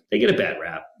 25, they get a bad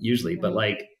rap usually, but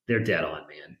like they're dead on,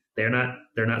 man.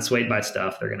 They're not swayed by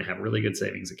stuff. They're going to have really good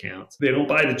savings accounts. They don't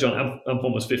buy the junk. I'm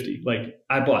almost 50. Like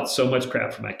I bought so much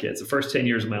crap for my kids. The first 10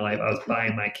 years of my life, I was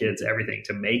buying my kids everything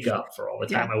to make up for all the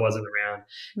time I wasn't around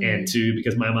and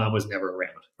because my mom was never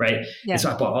around. Right. Yeah. And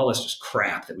so I bought all this just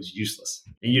crap that was useless.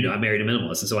 And, I married a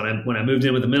minimalist. And so when I moved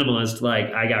in with a minimalist,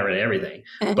 like I got rid of everything,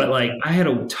 but like I had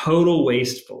a total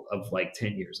wasteful of like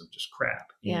 10 years of just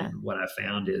crap. And what I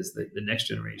found is that the next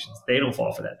generations, they don't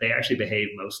fall for that. They actually behave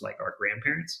most like our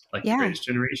grandparents, like the greatest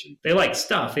generation. They like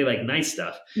stuff. They like nice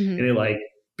stuff and they like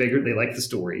bigger. They like the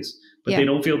stories, but they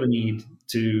don't feel the need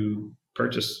to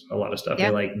purchase a lot of stuff.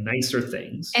 They like nicer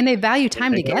things. And they value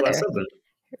time together.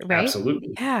 Right?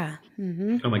 Absolutely. Yeah.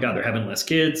 Mm-hmm. Oh my God, they're having less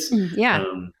kids. Yeah.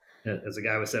 As a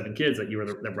guy with 7 kids, that you were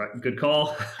the good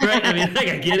call, right? I mean, like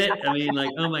I get it. I mean, like,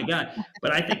 oh my God,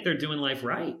 but I think they're doing life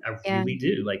right. I really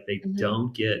do. Like they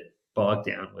don't get bogged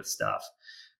down with stuff.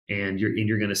 And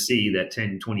you're going to see that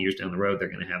 10, 20 years down the road, they're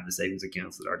going to have the savings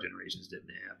accounts that our generations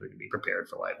didn't have. They're going to be prepared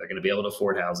for life. They're going to be able to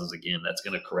afford houses again. That's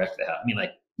going to correct the house. I mean,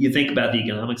 like you think about the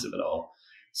economics of it all.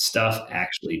 Stuff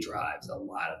actually drives a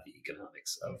lot of the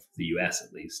economics of the US,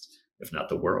 at least, if not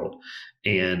the world.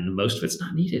 And most of it's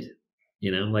not needed.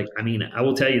 I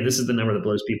will tell you, this is the number that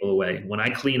blows people away. When I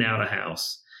clean out a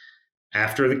house,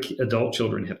 after the adult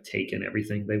children have taken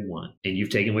everything they want, and you've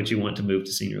taken what you want to move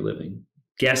to senior living,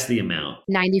 guess the amount.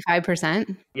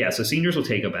 95%. Yeah. So seniors will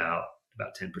take about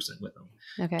 10% with them.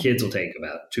 Okay. Kids will take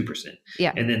about 2%.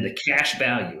 Yeah. And then the cash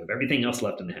value of everything else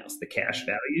left in the house, the cash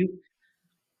value,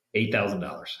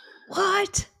 $8,000.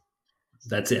 What?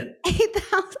 That's it.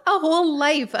 $8,000, a whole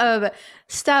life of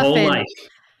stuff. Whole life.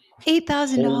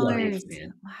 $8,000.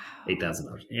 Wow.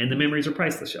 $8,000. And the memories are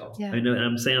priceless, y'all. Yeah. I know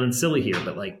I'm sounding silly here,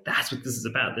 but like that's what this is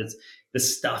about.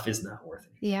 This stuff is not worth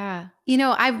it. Yeah.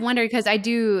 I've wondered because I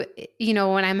do,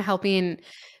 when I'm helping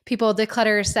people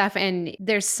declutter stuff and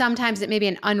there's sometimes it may be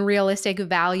an unrealistic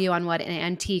value on what an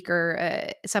antique or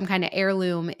some kind of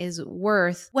heirloom is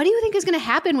worth. What do you think is going to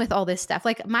happen with all this stuff?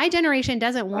 Like my generation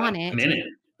doesn't want it. I'm in it.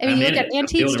 I mean, you look at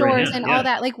antique stores and all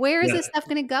that. Like, where is this stuff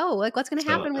going to go? Like, what's going to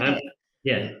happen with it?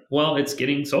 Yeah. Well, it's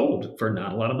getting sold for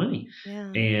not a lot of money.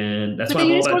 Yeah. And that's But why then I'm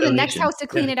you all just go about to the next donation. house to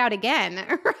clean it out again,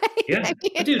 right? Yeah. I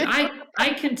mean, Dude, I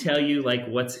can tell you like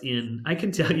I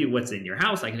can tell you what's in your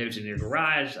house. I can tell you what's in your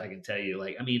garage. I can tell you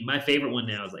like, I mean, my favorite one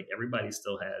now is like everybody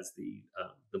still has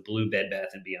the blue Bed Bath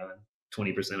and Beyond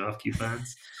 20% off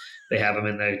coupons. They have them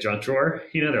in the junk drawer.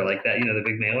 They're like that, the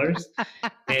big mailers.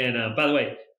 And by the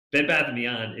way, Bed Bath and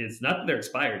Beyond is not that they're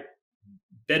expired.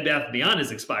 Bed Bath Beyond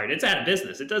is expired. It's out of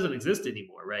business. It doesn't exist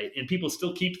anymore, right? And people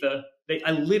still keep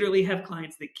I literally have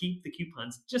clients that keep the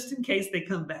coupons just in case they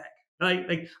come back.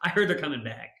 Like I heard they're coming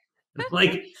back. And I'm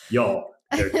like, y'all,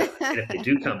 they're done. And if they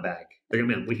do come back, they're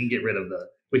gonna we can get rid of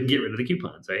the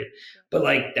coupons, right? But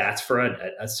like that's for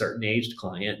a certain aged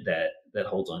client that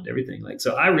holds on to everything. Like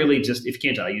so I really just, if you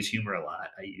can't tell, I use humor a lot.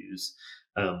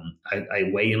 I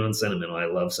weigh in on sentimental. I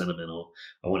love sentimental.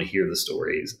 I want to hear the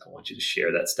stories. I want you to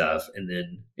share that stuff. And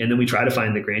then we try to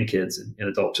find the grandkids and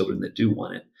adult children that do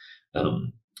want it.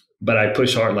 But I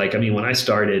push hard. Like, I mean, when I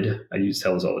started, I used to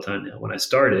tell this all the time now. When I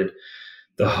started,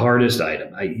 the hardest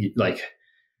item,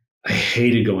 I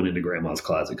hated going into grandma's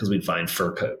closet because we'd find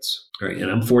fur coats. Right. And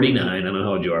I'm 49. I don't know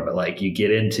how old you are, but like you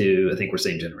get into, I think we're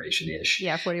same generation ish.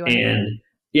 Yeah, 41. And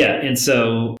yeah. And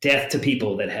so death to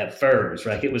people that have furs,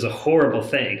 right? It was a horrible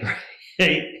thing,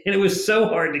 right? And it was so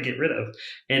hard to get rid of.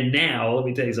 And now, let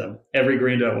me tell you something. Every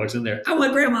granddaughter walks in there, I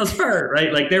want grandma's fur,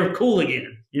 right? Like they're cool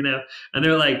again, and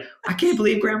they're like, I can't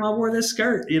believe grandma wore this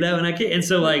skirt, and I can't. And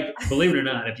so like, believe it or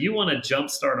not, if you want to jump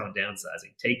start on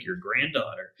downsizing, take your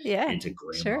granddaughter into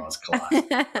grandma's closet,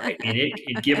 right?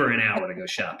 And give her an hour to go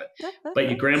shopping. But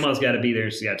your grandma's got to be there.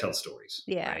 She's got to tell stories,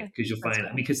 right? Because you'll find,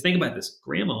 because think about this,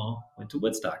 grandma went to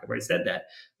Woodstock. I've already said that.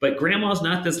 But grandma's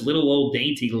not this little old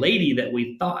dainty lady that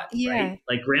we thought, right?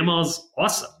 Like grandma's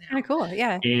awesome now. Kind of cool,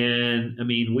 yeah. And I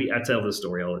mean, I tell this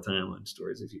story all the time on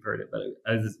stories if you've heard it, but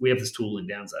we have this tool in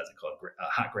downsizing called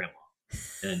hot grandma.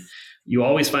 And you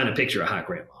always find a picture of hot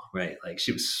grandma, right? Like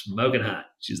she was smoking hot.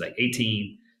 She was like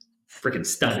 18, freaking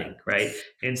stunning, right?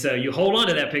 And so you hold on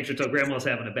to that picture till grandma's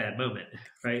having a bad moment,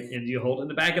 right? And you hold it in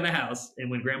the back of the house.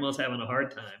 And when grandma's having a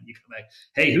hard time, you come back,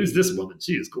 hey, who's this woman?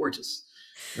 She is gorgeous.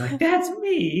 You're like, that's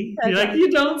me. You're like,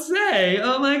 you don't say.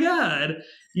 Oh my God,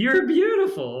 you're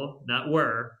beautiful. Not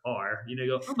are. You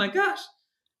go, oh my gosh,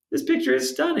 this picture is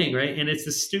stunning, right? And it's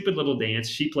this stupid little dance.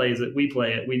 She plays it, we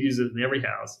play it, we use it in every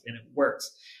house, and it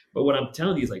works. But what I'm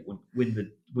telling you is like when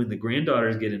the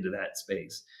granddaughters get into that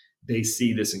space, they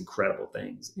see this incredible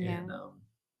things. Yeah. And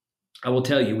I will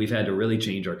tell you, we've had to really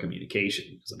change our communication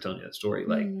because I'm telling you that story.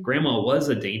 Like grandma was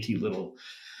a dainty little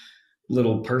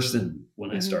person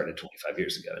when I started 25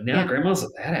 years ago. And now grandma's a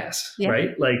badass,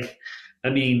 right? Like, I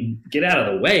mean, get out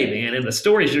of the way, man. And the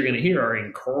stories you're going to hear are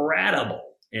incredible.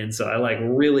 And so I like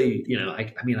really,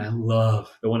 I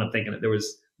love the one I'm thinking of. There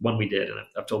was one we did, and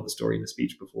I've told the story in the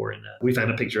speech before. And we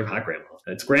found a picture of hot grandma.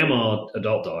 It's grandma,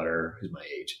 adult daughter, who's my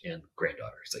age, and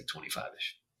granddaughter, who's like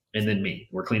 25-ish. And then me.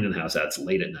 We're cleaning the house out. It's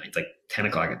late at night. It's like 10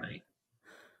 o'clock at night.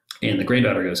 And the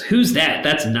granddaughter goes, who's that?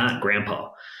 That's not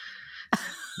grandpa.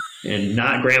 And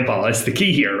not grandpa. That's the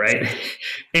key here, right?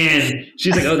 And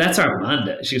she's like, oh, that's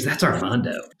Armando. She goes, that's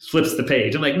Armando. Flips the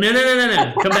page. I'm like, no.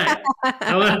 Come back.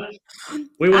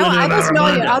 We want to know about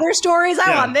Armando. Other stories.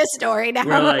 I want this story now.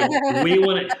 We're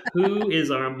like, who is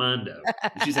Armando?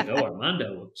 And she's like, oh,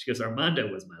 Armando. She goes,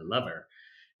 Armando was my lover.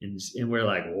 And we're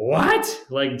like, what?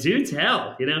 Like, do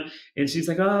tell, And she's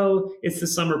like, oh, it's the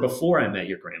summer before I met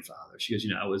your grandfather. She goes,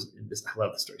 I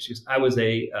love the story. She goes, I was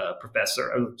a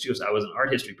professor. She goes, I was an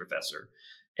art history professor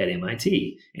at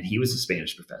MIT, and he was a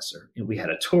Spanish professor, and we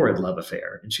had a torrid love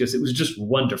affair. And she goes, it was just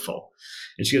wonderful.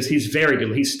 And she goes, he's very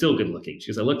good. He's still good looking.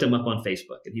 She goes, I looked him up on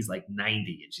Facebook, and he's like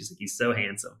 90. And she's like, he's so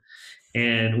handsome.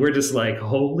 And we're just like,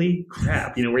 holy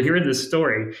crap. We're hearing this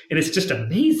story, and it's just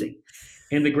amazing.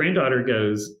 And the granddaughter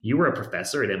goes, you were a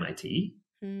professor at MIT?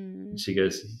 And she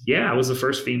goes, yeah, I was the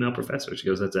first female professor. She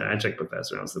goes, that's an adjunct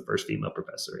professor. I was the first female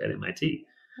professor at MIT.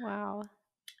 Wow.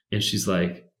 And she's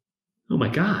like, oh my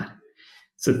God.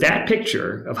 So that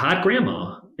picture of hot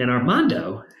grandma and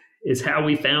Armando is how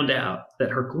we found out that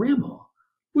her grandma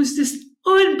was this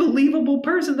unbelievable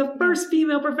person, the first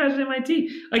female professor at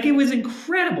MIT. Like, it was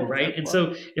incredible, right? And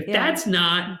so if that's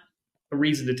not a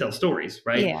reason to tell stories,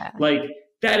 right? Yeah. Like,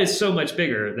 that is so much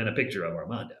bigger than a picture of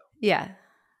Armando. Yeah.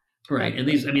 Right. And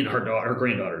her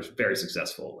granddaughter is very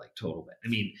successful, like total.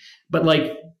 But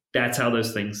like, that's how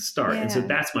those things start. Yeah. And so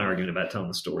that's my argument about telling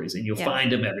the stories. And you'll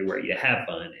find them everywhere. You have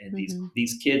fun. And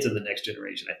these kids of the next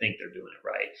generation, I think they're doing it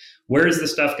right. Where is the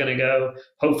stuff going to go?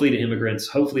 Hopefully to immigrants,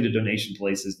 hopefully to donation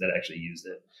places that actually use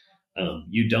it.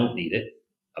 You don't need it.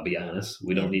 I'll be honest.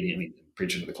 We don't need it.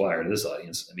 Preaching to the choir to this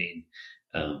audience.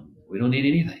 We don't need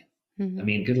anything. I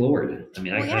mean, good Lord. I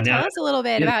mean, I now, tell us a little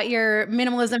bit about your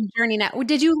minimalism journey now.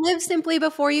 Did you live simply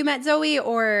before you met Zoe,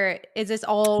 or is this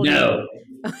all new? no,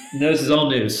 this is all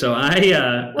new. So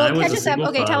I Well, was catch a us up. single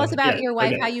Okay, tell us father. about Yeah. your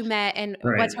wife, how Okay. you met, and All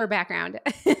right. what's her background.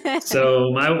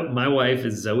 So my wife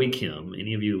is Zoe Kim.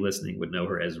 Any of you listening would know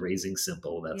her as Raising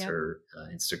Simple. That's Yep. her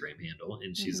Instagram handle,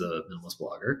 and she's Mhm. a minimalist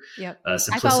blogger. Yep. I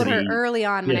followed her Simplicity. early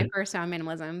on when Yeah, I first found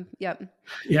minimalism. Yep.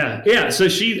 yeah. So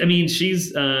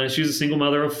she's a single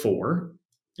mother of 4,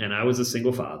 and I was a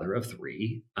single father of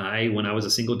 3. When I was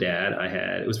a single dad,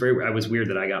 I was weird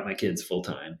that I got my kids full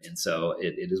time, and so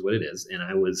it is what it is. And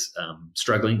I was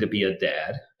struggling to be a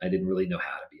dad. I didn't really know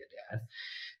how to be a dad.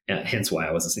 Hence why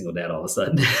I was a single dad all of a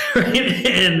sudden.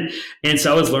 Right? And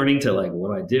so I was learning to, like,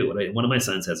 what do I do? One of my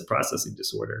sons has a processing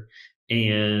disorder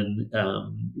and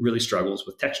really struggles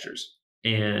with textures.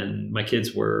 And my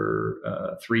kids were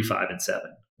 3, 5, and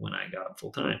 7 when I got them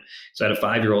full time. So I had a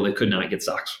 5-year-old that could not get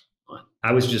socks on.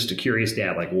 I was just a curious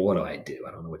dad, like, well, what do I do?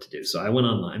 I don't know what to do. So I went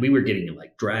online. We were getting in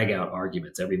like drag out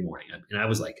arguments every morning. And I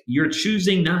was like, you're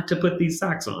choosing not to put these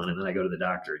socks on. And then I go to the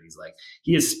doctor and he's like,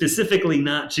 he is specifically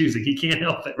not choosing. He can't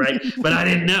help it. Right. But I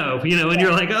didn't know, and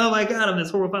you're like, oh my God, I'm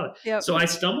this horrible father. Yep. So I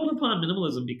stumbled upon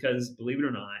minimalism because, believe it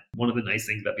or not, one of the nice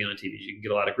things about being on TV is you can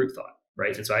get a lot of group thought.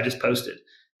 Right. And so I just posted,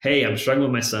 hey, I'm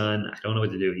struggling with my son. I don't know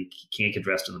what to do. He can't get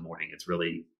dressed in the morning. It's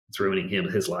ruining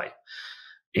his life.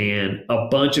 And a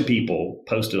bunch of people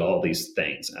posted all these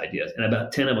things, ideas. And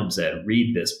about 10 of them said,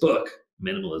 read this book,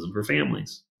 Minimalism for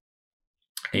Families.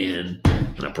 And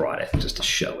I brought it just to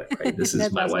show it, right? This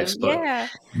is my wife's book. Yeah.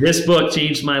 This book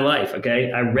changed my life,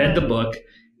 okay? I read the book.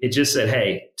 It just said,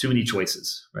 hey, too many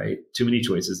choices, right? Too many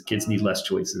choices. Kids need less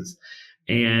choices.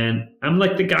 And I'm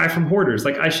like the guy from Hoarders.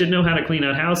 Like, I should know how to clean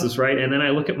out houses, right? And then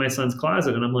I look at my son's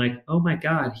closet and I'm like, oh my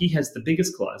God, he has the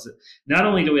biggest closet. Not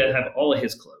only do we have all of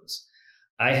his clothes,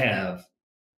 I have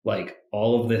like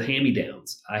all of the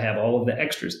hand-me-downs. I have all of the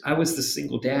extras. I was the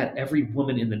single dad. Every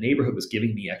woman in the neighborhood was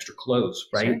giving me extra clothes,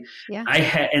 right? Sure. Yeah.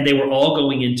 And they were all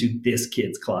going into this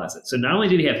kid's closet. So not only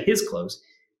did he have his clothes,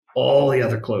 all the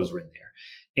other clothes were in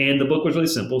there. And the book was really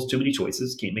simple. It's too many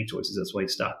choices. Can't make choices. That's why he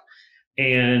stuck.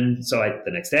 And so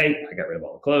the next day, I got rid of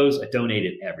all the clothes. I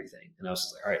donated everything. And I was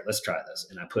just like, all right, let's try this.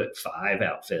 And I put 5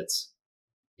 outfits.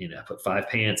 I put 5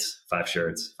 pants, 5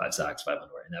 shirts, 5 socks, 5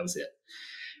 underwear. And that was it.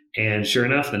 And sure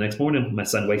enough, the next morning, my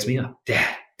son wakes me up.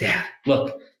 Dad,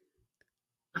 look,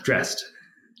 I'm dressed.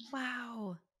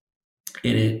 Wow.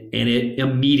 And it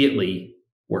immediately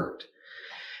worked.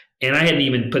 And I hadn't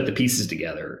even put the pieces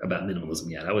together about minimalism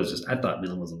yet. I thought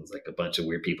minimalism was like a bunch of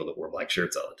weird people that wore black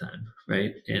shirts all the time,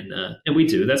 right? And we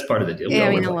do. That's part of the deal. Yeah,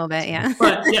 a little bit, yeah.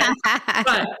 But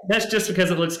that's just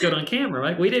because it looks good on camera,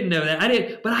 right? We didn't know that. I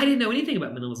didn't know anything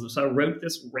about minimalism. So I wrote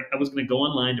this. I was going to go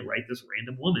online to write this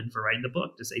random woman for writing the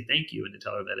book to say thank you and to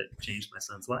tell her that it changed my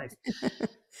son's life.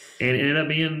 And it ended up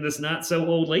being this not so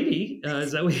old lady,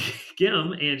 Zoe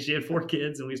Kim, and she had 4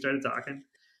 kids, and we started talking.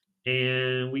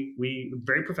 And we were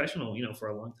very professional, for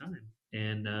a long time.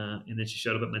 And then she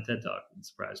showed up at my TED Talk and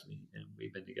surprised me. And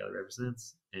we've been together ever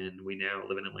since. And we now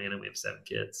live in Atlanta. We have 7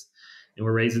 kids. And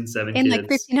we're raising 7 kids. In like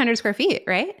 1,500 square feet,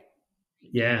 right?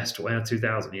 Yeah, it's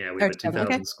 2,000. Yeah, we have a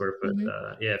 2,000 square foot.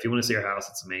 Mm-hmm. Yeah, if you want to see our house,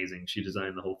 it's amazing. She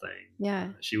designed the whole thing. Yeah.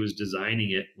 She was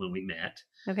designing it when we met.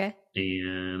 Okay.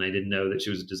 And I didn't know that she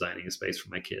was designing a space for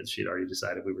my kids. She had already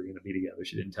decided we were going to be together.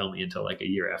 She didn't tell me until like a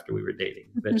year after we were dating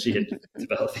that she had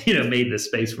developed, made this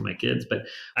space for my kids. But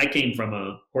I came from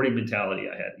a hoarding mentality.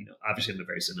 I had, obviously I'm a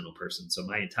very sentimental person. So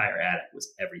my entire attic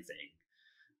was everything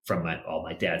from all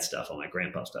my dad's stuff, all my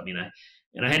grandpa's stuff.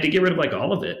 I had to get rid of like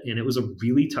all of it. And it was a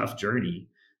really tough journey.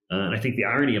 And I think the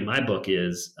irony of my book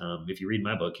is, if you read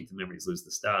my book, Keep the Memories, Lose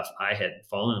the Stuff, I had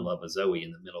fallen in love with Zoe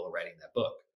in the middle of writing that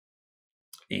book.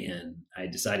 And I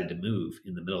decided to move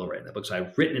in the middle of writing that book. So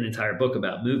I've written an entire book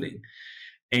about moving.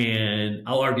 And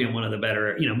I'll argue I'm one of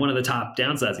the top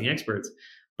downsizing experts.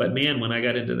 But man, when I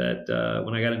got into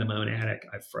my own attic,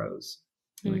 I froze.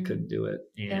 And I couldn't do it.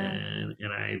 And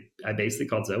I basically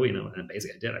called Zoe, and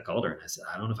basically I did. I called her and I said,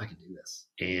 I don't know if I can do this.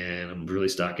 And I'm really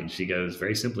stuck. And she goes,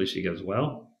 very simply,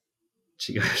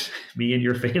 me and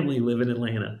your family live in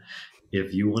Atlanta.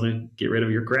 If you want to get rid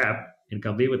of your crap and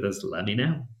come be with us, let me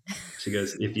know. She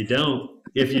goes, if you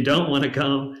don't want to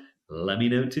come, let me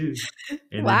know too.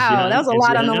 And wow, that was a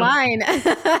lot on the line.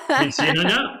 And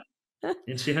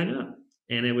she hung up.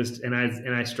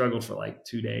 And I struggled for like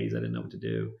 2 days. I didn't know what to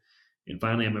do. And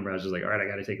finally, I remember I was just like, all right, I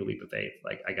got to take a leap of faith.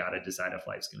 Like, I got to decide if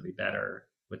life's going to be better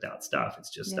without stuff. It's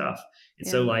just stuff. And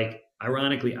so, like,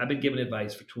 ironically, I've been giving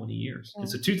advice for 20 years. And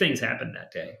so 2 things happened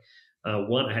that day.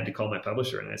 One, I had to call my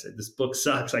publisher and I said, this book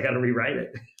sucks. I got to rewrite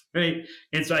it. Right.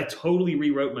 And so I totally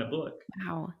rewrote my book.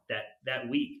 Wow. That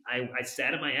week. I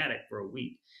sat in my attic for a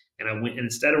week, and I went, and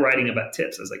instead of writing about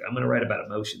tips, I was like, I'm going to write about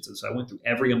emotions. And so I went through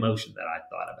every emotion that I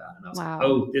thought about. And I was like,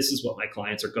 oh, this is what my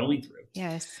clients are going through.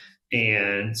 Yes.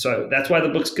 And so that's why the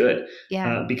book's good.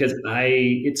 Yeah. Because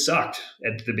it sucked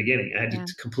at the beginning. I had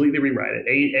to completely rewrite it.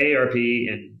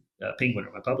 AARP and Penguin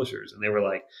are my publishers. And they were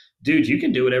like, dude, you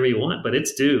can do whatever you want, but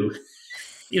it's due.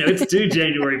 It's due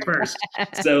January 1st.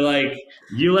 So like,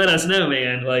 you let us know,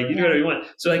 man, like you do whatever you want.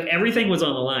 So like everything was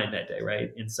on the line that day. Right.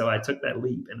 And so I took that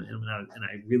leap, and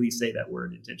I really say that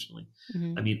word intentionally.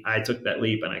 Mm-hmm. I mean, I took that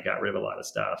leap and I got rid of a lot of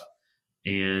stuff,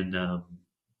 and man,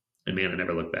 I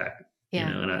never looked back. Yeah.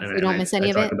 And you don't miss any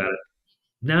of it. About it.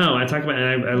 No, I talk about it.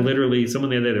 And I literally, someone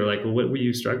the other day, they're like, well, what were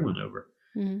you struggling over?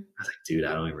 Mm-hmm. I was like, dude,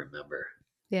 I don't even remember.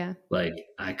 Yeah. Like,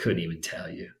 I couldn't even tell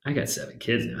you. I got 7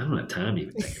 kids now. I don't have time to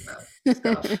even think about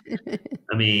stuff.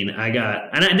 I mean,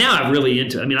 now I'm really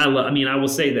into, I will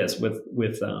say this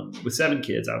with 7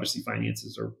 kids, obviously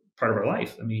finances are part of our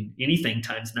life. I mean, anything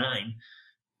times 9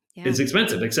 is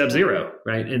expensive except 0.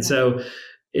 Right. And so,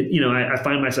 I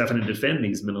find myself having to defend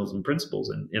these minimalism principles.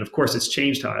 And of course, it's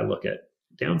changed how I look at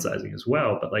downsizing as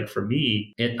well. But like for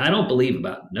me, I don't believe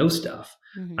about no stuff.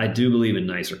 Mm-hmm. I do believe in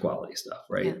nicer quality stuff.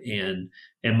 Right. Yeah.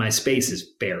 And my space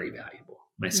is very valuable.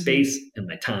 My space and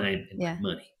my time and my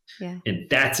money. Yeah. And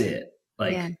that's it.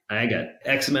 Like I got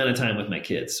X amount of time with my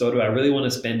kids. So do I really want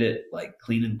to spend it like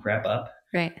cleaning crap up?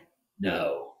 Right.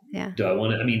 No. Yeah. Do I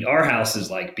want to? Our house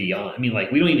is like beyond. Like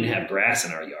we don't even have grass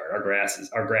in our yard. Our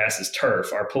grass is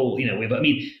turf. Our pool. We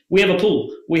have a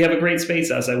pool. We have a great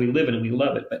space outside. We live in and we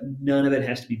love it, but none of it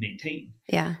has to be maintained.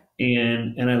 Yeah.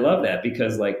 And I love that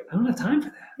because like I don't have time for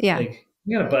that. Yeah. Like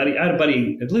I had a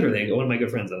buddy. Literally, one of my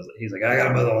good friends. He's like, I got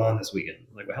to mow the lawn this weekend.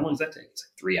 I'm like, well, how long does that take? It's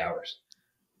like 3 hours.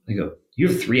 I go, you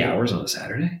have 3 hours on a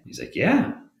Saturday? He's like,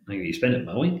 yeah. I go, you spend it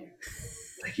mowing?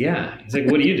 Like, yeah. He's like,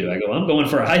 what do you do? I go, I'm going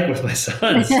for a hike with my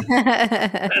sons. I'm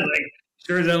like,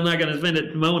 sure as hell I'm not going to spend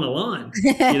it mowing a lawn.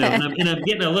 And I'm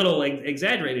getting a little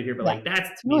exaggerated here, but like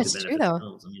that's to me the benefit of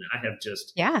homes.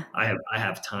 I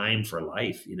have time for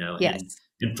life, Yes.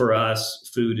 And for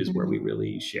us, food is where we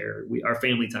really share. Our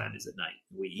family time is at night.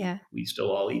 We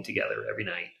still all eat together every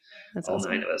night. That's all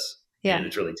awesome. 9 of us. Yeah. And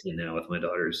it's really 10 now with my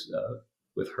daughter's,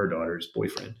 with her daughter's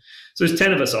boyfriend. So there's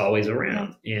 10 of us always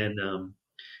around. Yeah.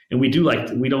 And we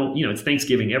don't, it's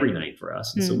Thanksgiving every night for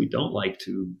us. And so we don't like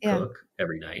to cook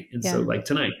every night. And so like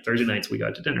tonight, Thursday nights, we go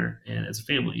out to dinner and as a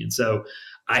family. And so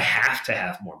I have to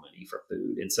have more money for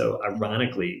food. And so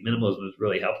ironically, minimalism has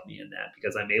really helped me in that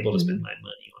because I'm able to spend my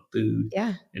money on food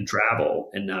and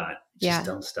travel and not just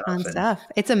on stuff.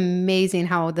 It's amazing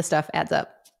how the stuff adds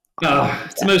up.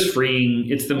 It's the most freeing.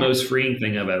 It's the most freeing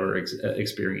thing I've ever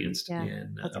experienced. Yeah,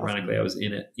 and ironically, awesome. I was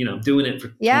in it, doing it for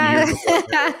 20 years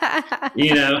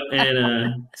before,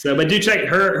 and so, but do check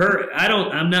her.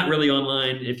 I'm not really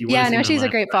online. If you want to see she's a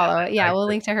great follow. We'll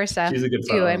link to her stuff. She's a good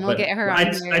follow, and we'll get her on.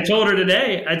 I told her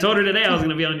today I was going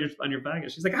to be on your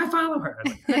podcast. She's like, I follow her. I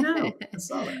was like, I know. I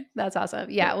saw that. That's awesome.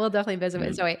 Yeah, we'll definitely visit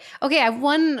with Zoe. Okay, I have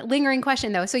one lingering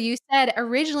question though. So you said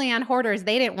originally on Hoarders,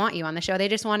 they didn't want you on the show. They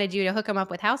just wanted you to hook them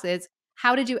up with houses.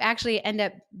 How did you actually end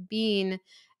up being,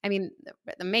 the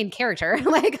main character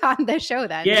like on the show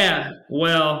then? Yeah.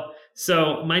 Well,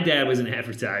 so my dad was in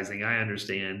advertising. I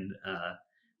understand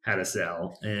how to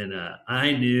sell. And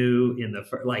I knew in the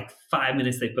 5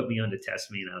 minutes they put me on to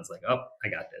test me and I was like, oh, I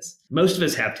got this. Most of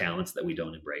us have talents that we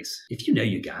don't embrace. If you know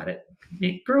you got it,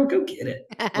 girl, go get it.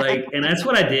 And that's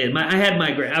what I did.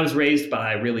 I was raised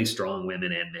by really strong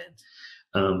women and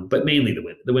men. But mainly the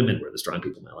women. The women were the strong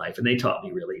people in my life, and they taught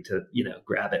me really to,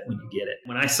 grab it when you get it.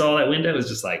 When I saw that window, it was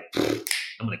just like,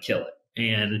 I'm going to kill it.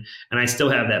 And I still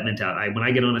have that mentality. When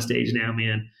I get on a stage now,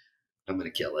 man, I'm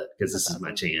going to kill it because this is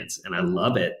my chance, and I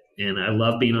love it. And I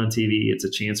love being on TV. It's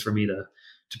a chance for me to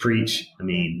preach.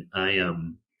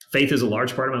 Faith is a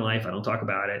large part of my life. I don't talk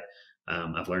about it.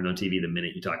 I've learned on TV the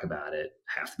minute you talk about it,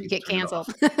 half the people get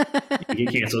canceled. You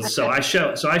get canceled. So I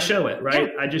show it,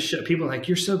 right? Yeah. I just show people like,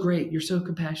 you're so great. You're so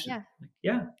compassionate.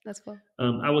 Yeah. Like, that's cool.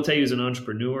 I will tell you as an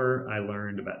entrepreneur, I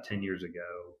learned about 10 years ago,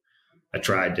 I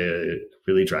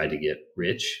really tried to get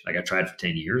rich. Like I tried for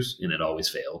 10 years and it always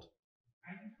failed.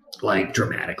 Like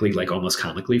dramatically, like almost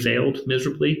comically failed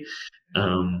miserably.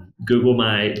 Google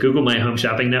my Home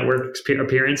Shopping Network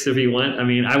appearance if you want.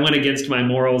 I went against my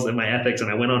morals and my ethics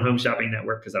and I went on Home Shopping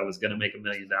Network because I was going to make $1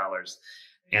 million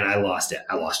and I lost it.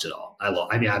 I lost it all. I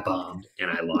bombed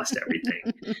and I lost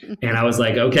everything. And I was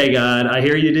like, okay, God, I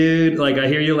hear you, dude. Like I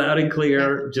hear you loud and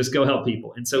clear. Just go help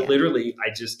people. And so literally I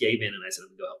just gave in and I said, I'm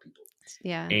going to go help people.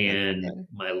 Yeah. And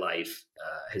my life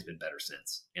has been better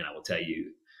since. And I will tell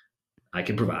you, I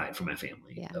can provide for my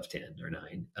family Yeah. of 10 or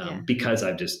 9 because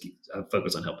I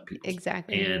focus on helping people.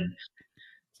 Exactly.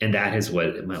 And that is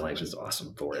what my life is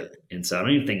awesome for it. And so I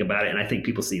don't even think about it. And I think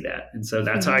people see that. And so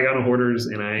that's how I got on Hoarders.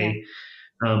 And I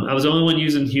was the only one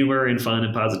using humor and fun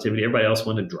and positivity. Everybody else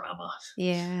wanted drama.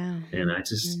 Yeah. And I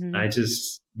just,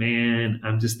 man,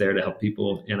 I'm just there to help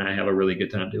people, and I have a really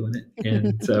good time doing it.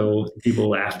 And so people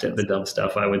laughed at the dumb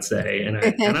stuff I would say, and I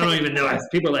don't even know.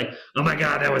 People are like, "Oh my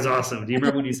God, that was awesome! Do you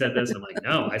remember when you said this?" I'm like,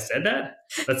 "No, I said that.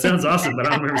 That sounds awesome, but I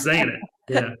don't remember saying it."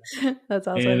 Yeah, that's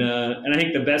awesome. And I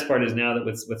think the best part is now that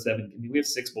with 7, we have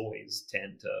 6 boys,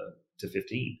 10 to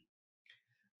 15.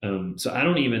 So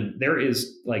there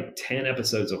is like 10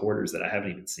 episodes of Hoarders that I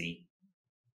haven't even seen.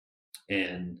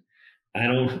 And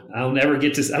I'll never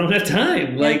get to, I don't have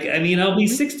time. Like, I mean, I'll be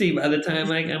 60 by the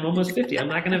time I'm almost 50. I'm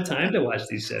not going to have time to watch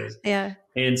these shows. Yeah.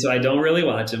 And so I don't really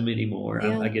watch them anymore.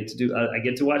 Yeah. I get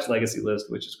to watch Legacy List,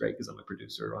 which is great because I'm a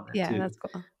producer on that too. Yeah, that's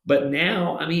cool. But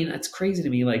now, I mean, that's crazy to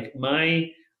me. Like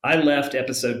I left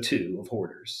episode 2 of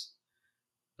Hoarders,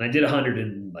 and I did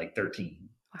 113.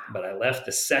 Wow. But I left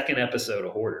the second episode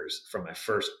of Hoarders for my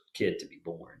first kid to be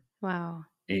born. Wow.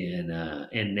 And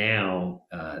now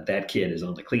that kid is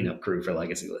on the cleanup crew for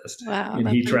Legacy List. Wow, and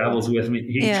he travels with me.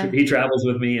 He travels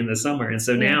with me in the summer. And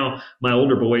so now my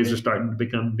older boys are starting to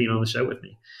being on the show with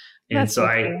me. And that's so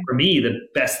for me, the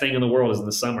best thing in the world is in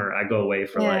the summer, I go away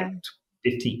for like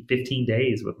 15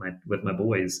 days with my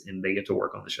boys, and they get to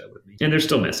work on the show with me. And they're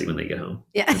still messy when they get home.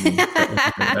 Yeah.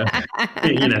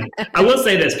 I will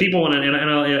say this, people want to, and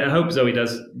I hope Zoe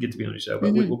does get to be on the show,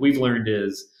 but what we've learned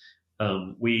is,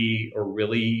 we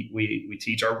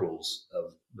teach our rules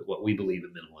of what we believe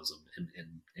in minimalism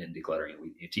and decluttering.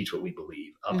 We teach what we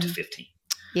believe up to 15.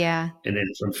 Yeah. And then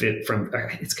from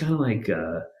it's kind of like,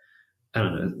 I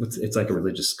don't know. It's like a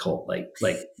religious cult. Like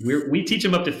we teach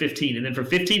them up to 15, and then from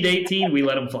 15 to 18, we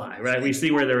let them fly, right? We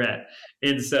see where they're at.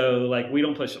 And so like, we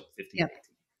don't push them 15 to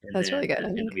 18. That's really good.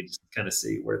 And we just kind of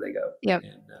see where they go. Yep.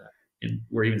 And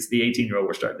we're even the 18-year-old,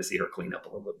 we're starting to see her clean up a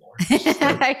little bit more.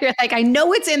 You're like, I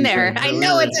know it's in there. I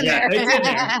know it's in there.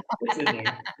 It's in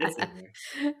there.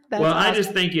 Well, awesome. I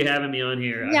just thank you having me on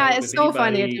here. Yeah, it's so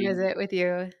fun to visit with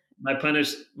you. My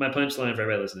punchline for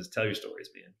everybody listening is tell your stories,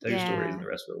 man. Tell your stories, and the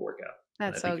rest will work out.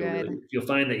 That's so good. You'll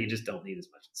find that you just don't need as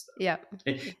much stuff. Yeah.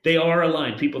 They are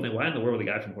aligned. People think, why in the world would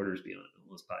the guy from Hoarders be on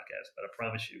this podcast? But I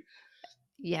promise you,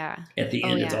 at the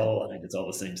end, it's all aligned. It's all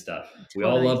the same stuff. Totally. We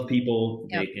all love people,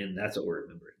 and that's what we're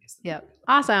remembering. Yep.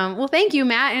 Awesome. Well, thank you,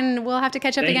 Matt, and we'll have to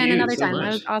catch up again another time.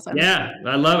 That was awesome. Yeah,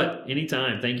 I love it.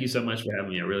 Anytime. Thank you so much for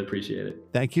having me. I really appreciate it.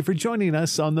 Thank you for joining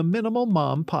us on the Minimal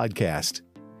Mom Podcast.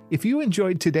 If you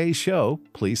enjoyed today's show,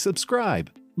 please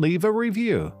subscribe, leave a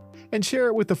review, and share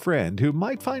it with a friend who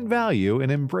might find value in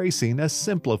embracing a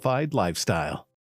simplified lifestyle.